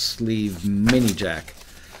tip sleeve mini jack.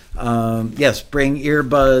 Yes, bring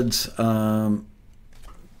earbuds,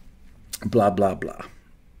 blah, blah, blah.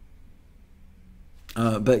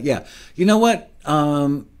 But yeah, you know what?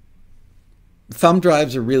 Thumb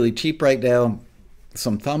drives are really cheap right now.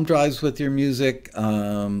 Some thumb drives with your music.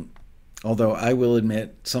 Although I will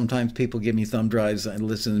admit, sometimes people give me thumb drives and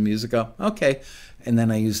listen to the music. Okay. And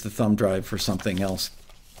then I use the thumb drive for something else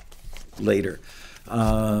later.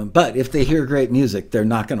 But if they hear great music, they're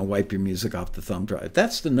not going to wipe your music off the thumb drive.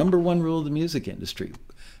 That's the number one rule of the music industry.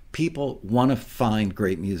 People want to find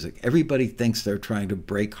great music. Everybody thinks they're trying to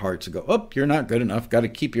break hearts and go, oh, you're not good enough. Got to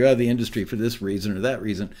keep you out of the industry for this reason or that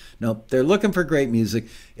reason. No, they're looking for great music.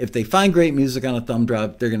 If they find great music on a thumb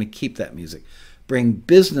drive, they're going to keep that music. Bring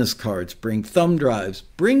business cards, bring thumb drives,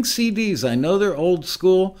 bring CDs. I know they're old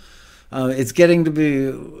school. It's getting to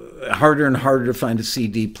be harder and harder to find a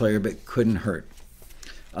CD player, but it couldn't hurt.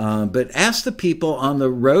 But ask the people on the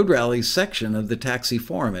Road Rally section of the Taxi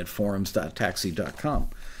Forum at forums.taxi.com.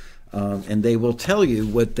 And they will tell you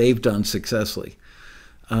what they've done successfully.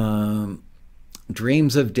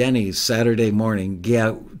 Dreams of Denny's Saturday morning.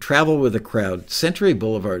 Yeah, travel with a crowd. Century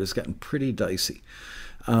Boulevard has gotten pretty dicey.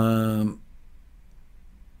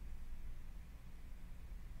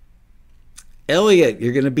 Elliot,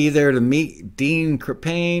 you're going to be there to meet Dean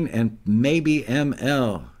Crepane and maybe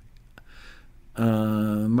ML.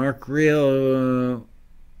 Mark Reel.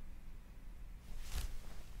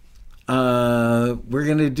 We're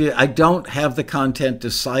going to do, I don't have the content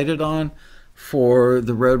decided on for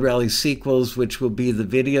the Road Rally sequels, which will be the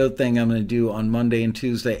video thing I'm going to do on Monday and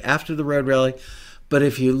Tuesday after the Road Rally. But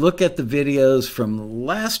if you look at the videos from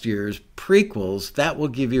last year's prequels, that will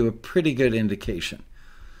give you a pretty good indication.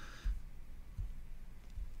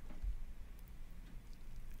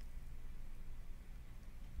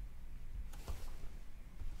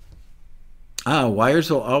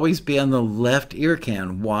 Wires will always be on the left ear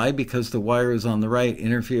can. Why? Because the wire is on the right,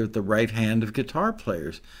 interfere with the right hand of guitar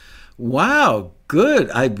players. Wow,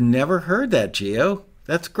 good. I've never heard that, Gio.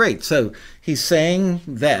 That's great. So he's saying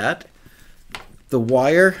that the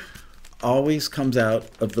wire always comes out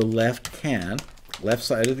of the left can, left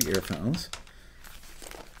side of the earphones.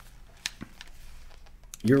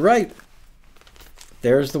 You're right.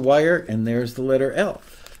 There's the wire and there's the letter L.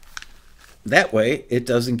 That way, it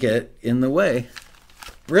doesn't get in the way.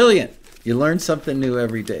 Brilliant. You learn something new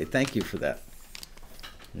every day. Thank you for that.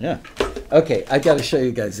 Yeah. Okay, I got to show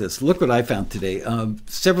you guys this. Look what I found today.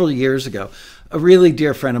 Several years ago, a really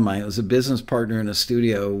dear friend of mine, who was a business partner in a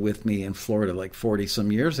studio with me in Florida like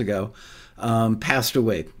 40-some years ago, passed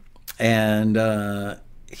away. And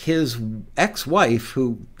his ex-wife,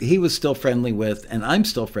 who he was still friendly with, and I'm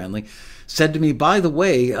still friendly, said to me, by the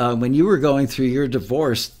way, when you were going through your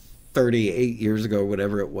divorce 38 years ago,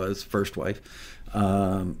 whatever it was, first wife,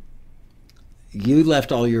 you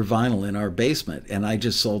left all your vinyl in our basement, and I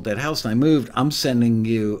just sold that house and I moved. I'm sending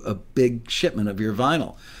you a big shipment of your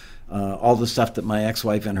vinyl. All the stuff that my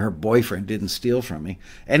ex-wife and her boyfriend didn't steal from me.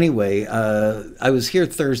 Anyway, I was here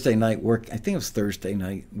Thursday night, I think it was Thursday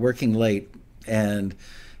night, working late, and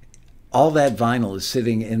all that vinyl is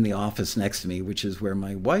sitting in the office next to me, which is where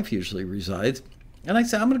my wife usually resides. And I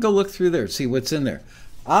said, I'm going to go look through there, see what's in there.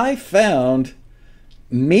 I found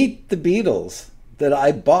Meet the Beatles that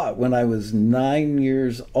I bought when I was 9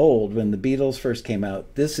 years old, when the Beatles first came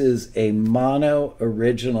out. This is a mono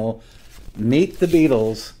original Meet the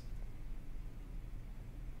Beatles.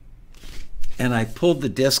 And I pulled the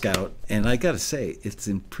disc out, and I got to say, it's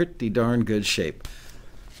in pretty darn good shape.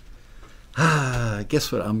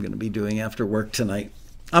 Guess what I'm going to be doing after work tonight?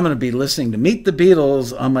 I'm going to be listening to Meet the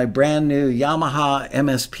Beatles on my brand new Yamaha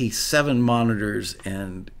MSP7 monitors,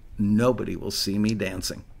 and nobody will see me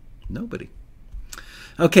dancing. Nobody.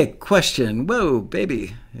 Okay, question. Whoa,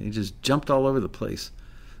 baby. He just jumped all over the place.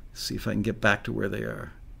 Let's see if I can get back to where they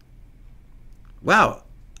are. Wow,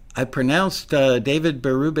 I pronounced David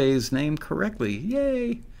Berube's name correctly.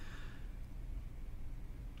 Yay.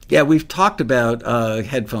 Yeah, we've talked about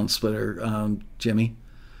headphone splitter, Jimmy.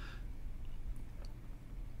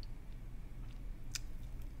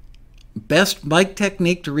 Best mic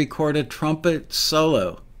technique to record a trumpet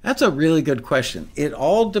solo? That's a really good question. It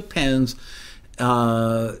all depends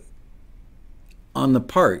on the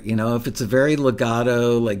part. You know, if it's a very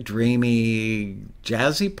legato, like dreamy,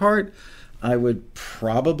 jazzy part, I would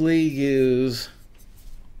probably use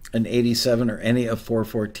an 87 or any of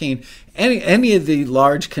 414. Any of the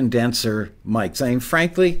large condenser mics. I mean,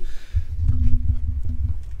 frankly,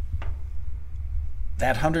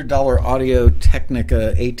 that $100 Audio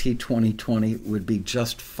Technica AT2020 would be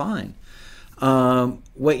just fine.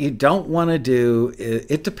 What you don't want to do,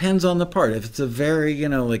 it depends on the part. If it's a very,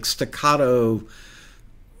 like staccato,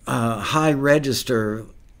 high register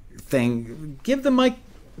thing, give the mic.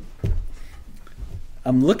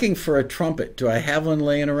 I'm looking for a trumpet. Do I have one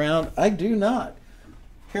laying around? I do not.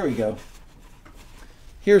 Here we go.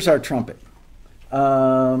 Here's our trumpet.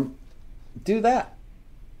 Do that.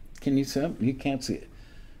 Can you see it? You can't see it.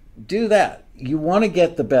 Do that. You want to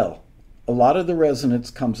get the bell. A lot of the resonance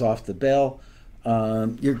comes off the bell.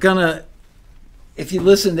 You're gonna, if you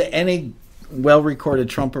listen to any well-recorded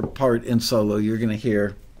trumpet part in solo, you're gonna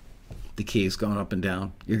hear the keys going up and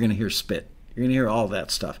down. You're going to hear spit. You're going to hear all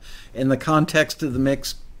that stuff. In the context of the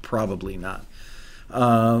mix, probably not.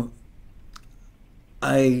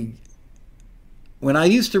 When I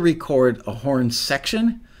used to record a horn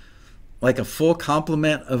section, like a full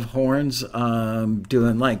complement of horns,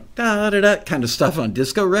 doing like da-da-da kind of stuff on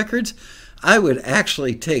disco records, I would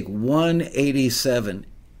actually take 187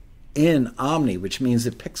 in Omni, which means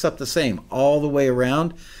it picks up the same all the way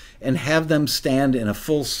around, and have them stand in a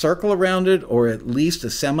full circle around it, or at least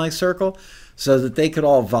a semicircle, so that they could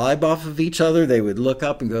all vibe off of each other. They would look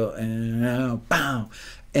up and go, bow.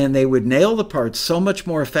 And they would nail the parts so much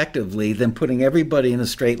more effectively than putting everybody in a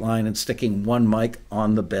straight line and sticking one mic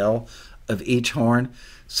on the bell of each horn.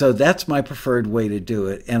 So that's my preferred way to do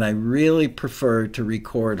it. And I really prefer to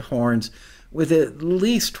record horns with at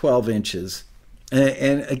least 12 inches.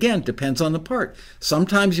 And again, depends on the part.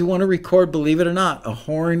 Sometimes you want to record, believe it or not, a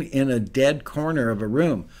horn in a dead corner of a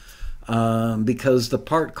room, because the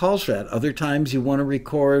part calls for that. Other times you want to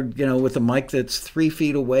record, with a mic that's 3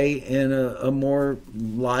 feet away in a more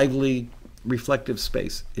lively, reflective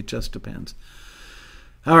space. It just depends.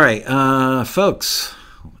 All right, folks,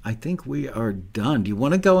 I think we are done. Do you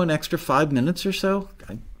want to go an extra 5 minutes or so?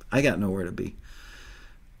 I got nowhere to be.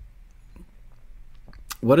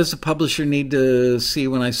 What does the publisher need to see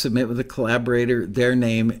when I submit with a collaborator? Their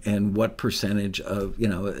name and what percentage of,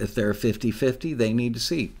 if they're 50-50, they need to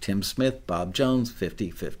see Tim Smith, Bob Jones,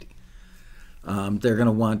 50-50. They're going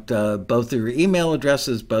to want both of your email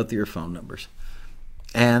addresses, both of your phone numbers.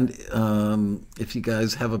 And if you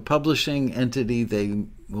guys have a publishing entity, they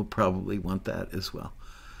will probably want that as well.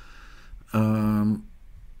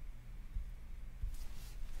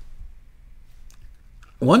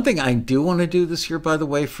 One thing I do want to do this year, by the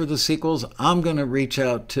way, for the sequels, I'm going to reach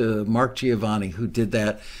out to Mark Giovanni, who did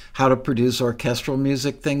that How to Produce Orchestral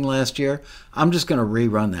Music thing last year. I'm just going to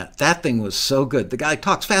rerun that. That thing was so good. The guy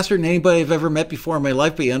talks faster than anybody I've ever met before in my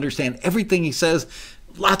life, but you understand everything he says.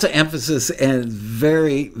 Lots of emphasis and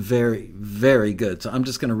very, very, very good. So I'm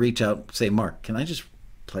just going to reach out and say, Mark, can I just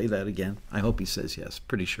play that again? I hope he says yes.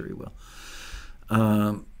 Pretty sure he will.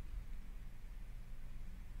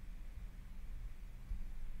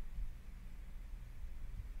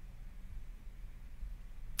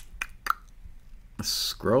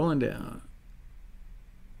 Scrolling down.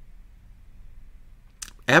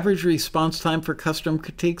 Average response time for custom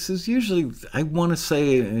critiques is usually, I want to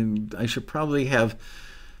say, and I should probably have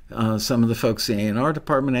some of the folks in the A&R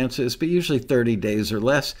department answer this, but usually 30 days or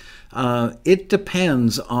less. It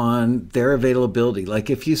depends on their availability.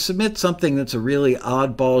 Like if you submit something that's a really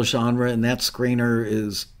oddball genre and that screener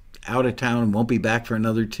is out of town and won't be back for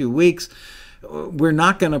another 2 weeks, we're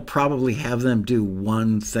not going to probably have them do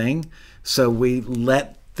one thing. So we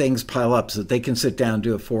let things pile up so that they can sit down and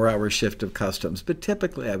do a 4-hour shift of customs. But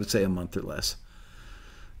typically, I would say a month or less.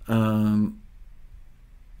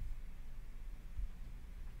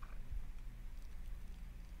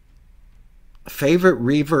 Favorite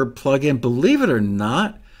reverb plugin? Believe it or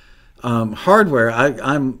not, hardware.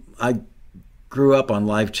 I grew up on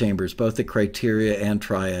Live Chambers, both the Criteria and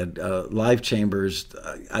Triad. Live Chambers,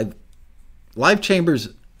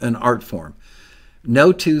 an art form.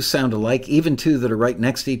 No two sound alike, even two that are right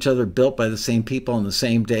next to each other, built by the same people on the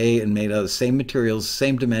same day and made out of the same materials,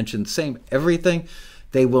 same dimensions, same everything.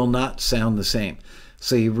 They will not sound the same.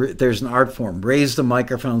 So there's an art form. Raise the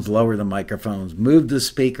microphones, lower the microphones, move the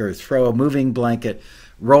speaker, throw a moving blanket,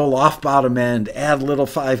 roll off bottom end, add a little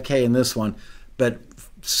 5K in this one. But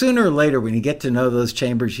sooner or later, when you get to know those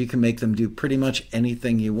chambers, you can make them do pretty much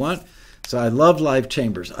anything you want. So I love Live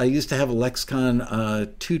Chambers. I used to have a Lexicon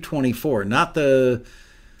 224, not the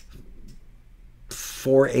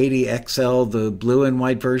 480 XL, the blue and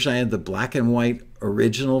white version. I had the black and white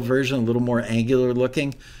original version, a little more angular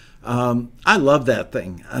looking. I love that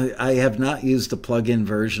thing. I have not used the plug-in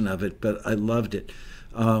version of it, but I loved it.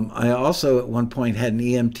 I also at one point had an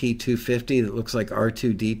EMT 250 that looks like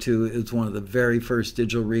R2D2. It's one of the very first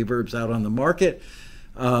digital reverbs out on the market.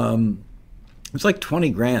 It was like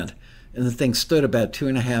 20 grand. And the thing stood about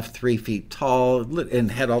 2.5, 3 feet tall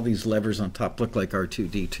and had all these levers on top, looked like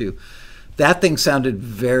R2D2. That thing sounded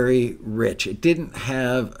very rich. It didn't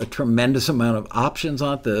have a tremendous amount of options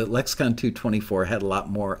on it. The Lexicon 224 had a lot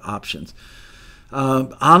more options.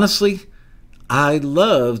 Honestly, I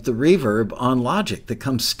love the reverb on Logic that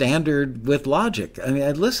comes standard with Logic. I mean,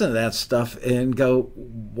 I'd listen to that stuff and go,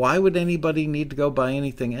 why would anybody need to go buy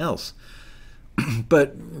anything else?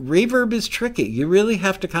 But reverb is tricky. You really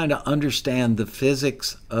have to kind of understand the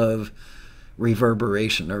physics of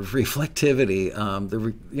reverberation or reflectivity,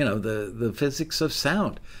 the physics of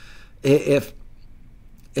sound. If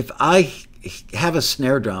I have a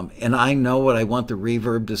snare drum and I know what I want the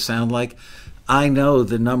reverb to sound like, I know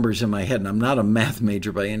the numbers in my head, and I'm not a math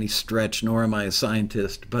major by any stretch, nor am I a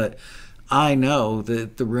scientist, but I know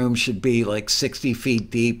that the room should be like 60 feet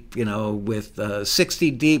deep, with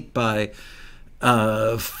 60 deep by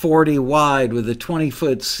 40 wide with a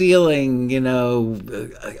 20-foot ceiling.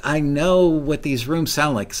 I know what these rooms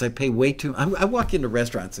sound like because I pay way too. I walk into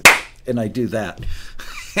restaurants and I do that.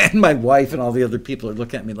 And my wife and all the other people are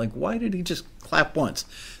looking at me like, why did he just clap once?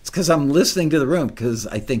 It's because I'm listening to the room because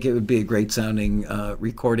I think it would be a great sounding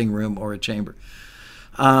recording room or a chamber.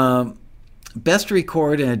 Best to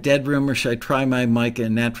record in a dead room, or should I try my mic in a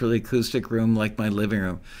naturally acoustic room like my living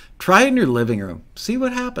room? Try in your living room. See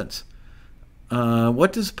what happens.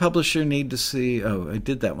 What does the publisher need to see? Oh, I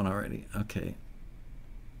did that one already. Okay.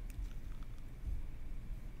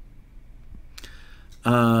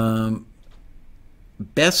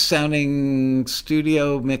 Best sounding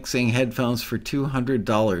studio mixing headphones for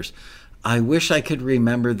 $200. I wish I could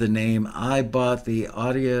remember the name. I bought the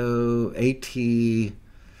Audio AT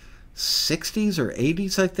 60s or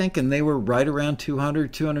 80s, I think, and they were right around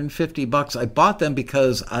 $250. I bought them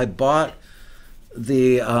because I bought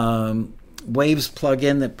the Waves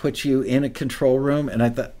plug-in that puts you in a control room, and I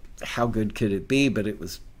thought, how good could it be? But it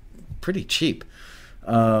was pretty cheap.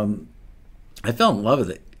 I fell in love with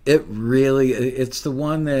it. It's the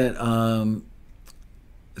one that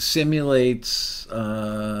simulates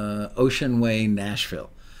Ocean Way, Nashville.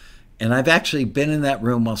 And I've actually been in that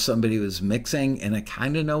room while somebody was mixing, and I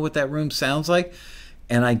kind of know what that room sounds like.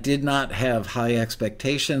 And I did not have high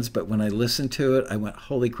expectations, but when I listened to it, I went,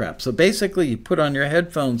 holy crap. So basically, you put on your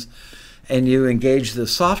headphones and you engage the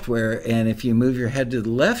software, and if you move your head to the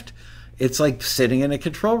left, it's like sitting in a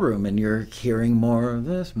control room, and you're hearing more of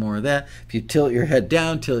this, more of that. If you tilt your head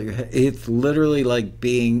down, it's literally like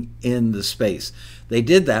being in the space. They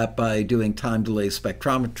did that by doing time delay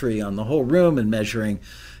spectrometry on the whole room and measuring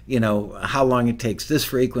how long it takes this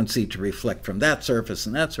frequency to reflect from that surface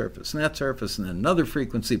and that surface and that surface and then another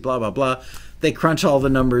frequency, blah, blah, blah. They crunch all the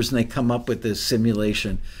numbers and they come up with this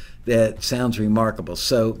simulation that sounds remarkable.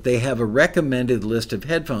 So they have a recommended list of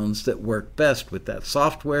headphones that work best with that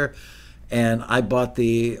software. And I bought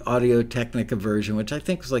the Audio Technica version, which I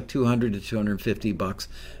think was like $200 to $250.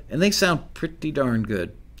 And they sound pretty darn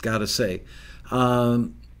good, gotta say.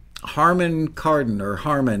 Harman Kardon, or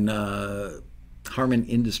Harman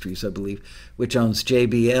Industries, I believe, which owns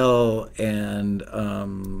JBL and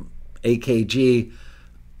AKG.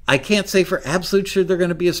 I can't say for absolute sure they're going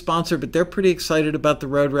to be a sponsor, but they're pretty excited about the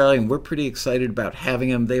Road Rally, and we're pretty excited about having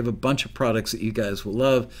them. They have a bunch of products that you guys will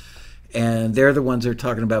love, and they're the ones that are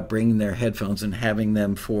talking about bringing their headphones and having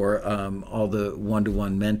them for all the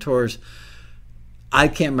one-to-one mentors. I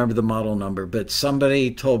can't remember the model number, but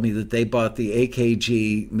somebody told me that they bought the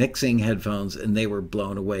AKG mixing headphones and they were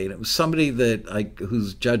blown away. And it was somebody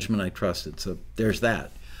whose judgment I trusted. So there's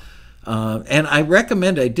that. And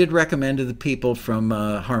I did recommend to the people from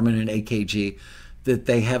Harman and AKG that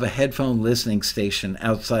they have a headphone listening station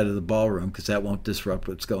outside of the ballroom because that won't disrupt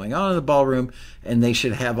what's going on in the ballroom. And they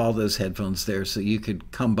should have all those headphones there so you could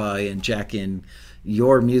come by and jack in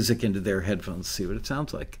your music into their headphones, see what it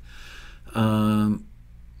sounds like. Dan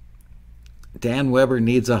Weber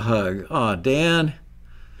needs a hug. Oh, Dan.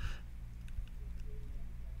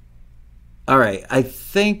 All right. I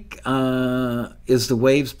think, is the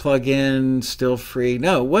Waves plugin still free?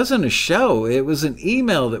 No, it wasn't a show. It was an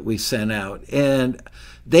email that we sent out. And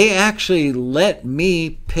they actually let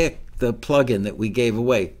me pick the plugin that we gave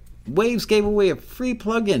away. Waves gave away a free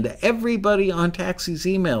plugin to everybody on Taxi's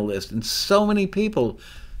email list. And so many people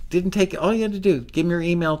didn't take it. All you had to do, give them your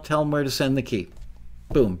email, tell them where to send the key.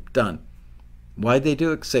 Boom, done. Why'd they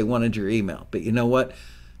do it? Because they wanted your email. But you know what?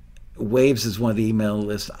 Waves is one of the email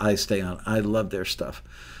lists I stay on. I love their stuff.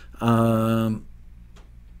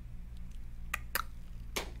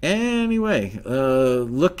 Anyway,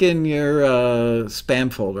 look in your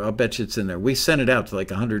spam folder. I'll bet you it's in there. We sent it out to like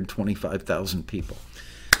 125,000 people.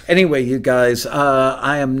 Anyway, you guys,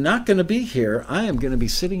 I am not going to be here. I am going to be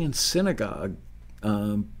sitting in synagogue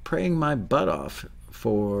praying my butt off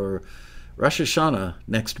for Rosh Hashanah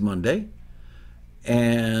next Monday.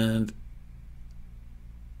 And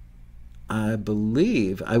I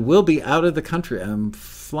believe I will be out of the country. I'm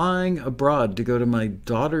flying abroad to go to my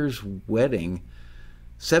daughter's wedding,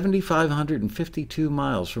 7,552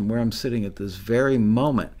 miles from where I'm sitting at this very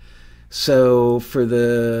moment. So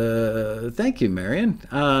thank you, Marion,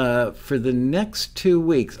 for the next 2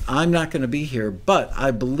 weeks, I'm not going to be here, but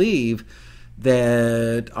I believe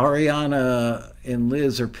that Ariana and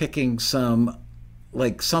Liz are picking some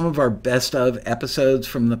like some of our best of episodes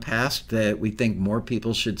from the past that we think more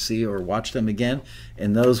people should see or watch them again,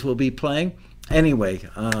 and those will be playing. Anyway,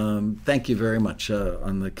 thank you very much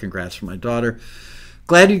on the congrats for my daughter.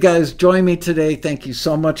 Glad you guys joined me today. Thank you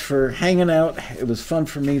so much for hanging out. It was fun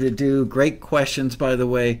for me to do. Great questions, by the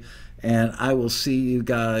way. And I will see you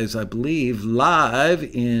guys, I believe, live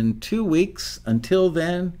in 2 weeks. Until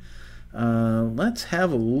then, let's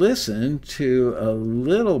have a listen to a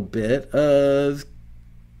little bit of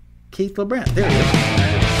Keith LeBrant. There he is.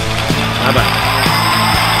 Bye-bye.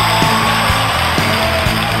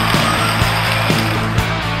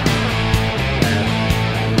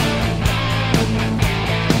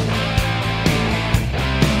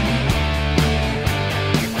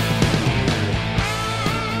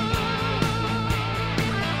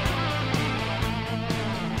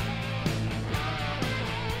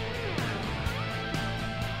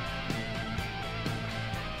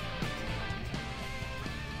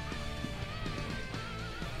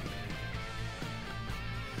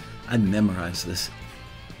 I memorized this.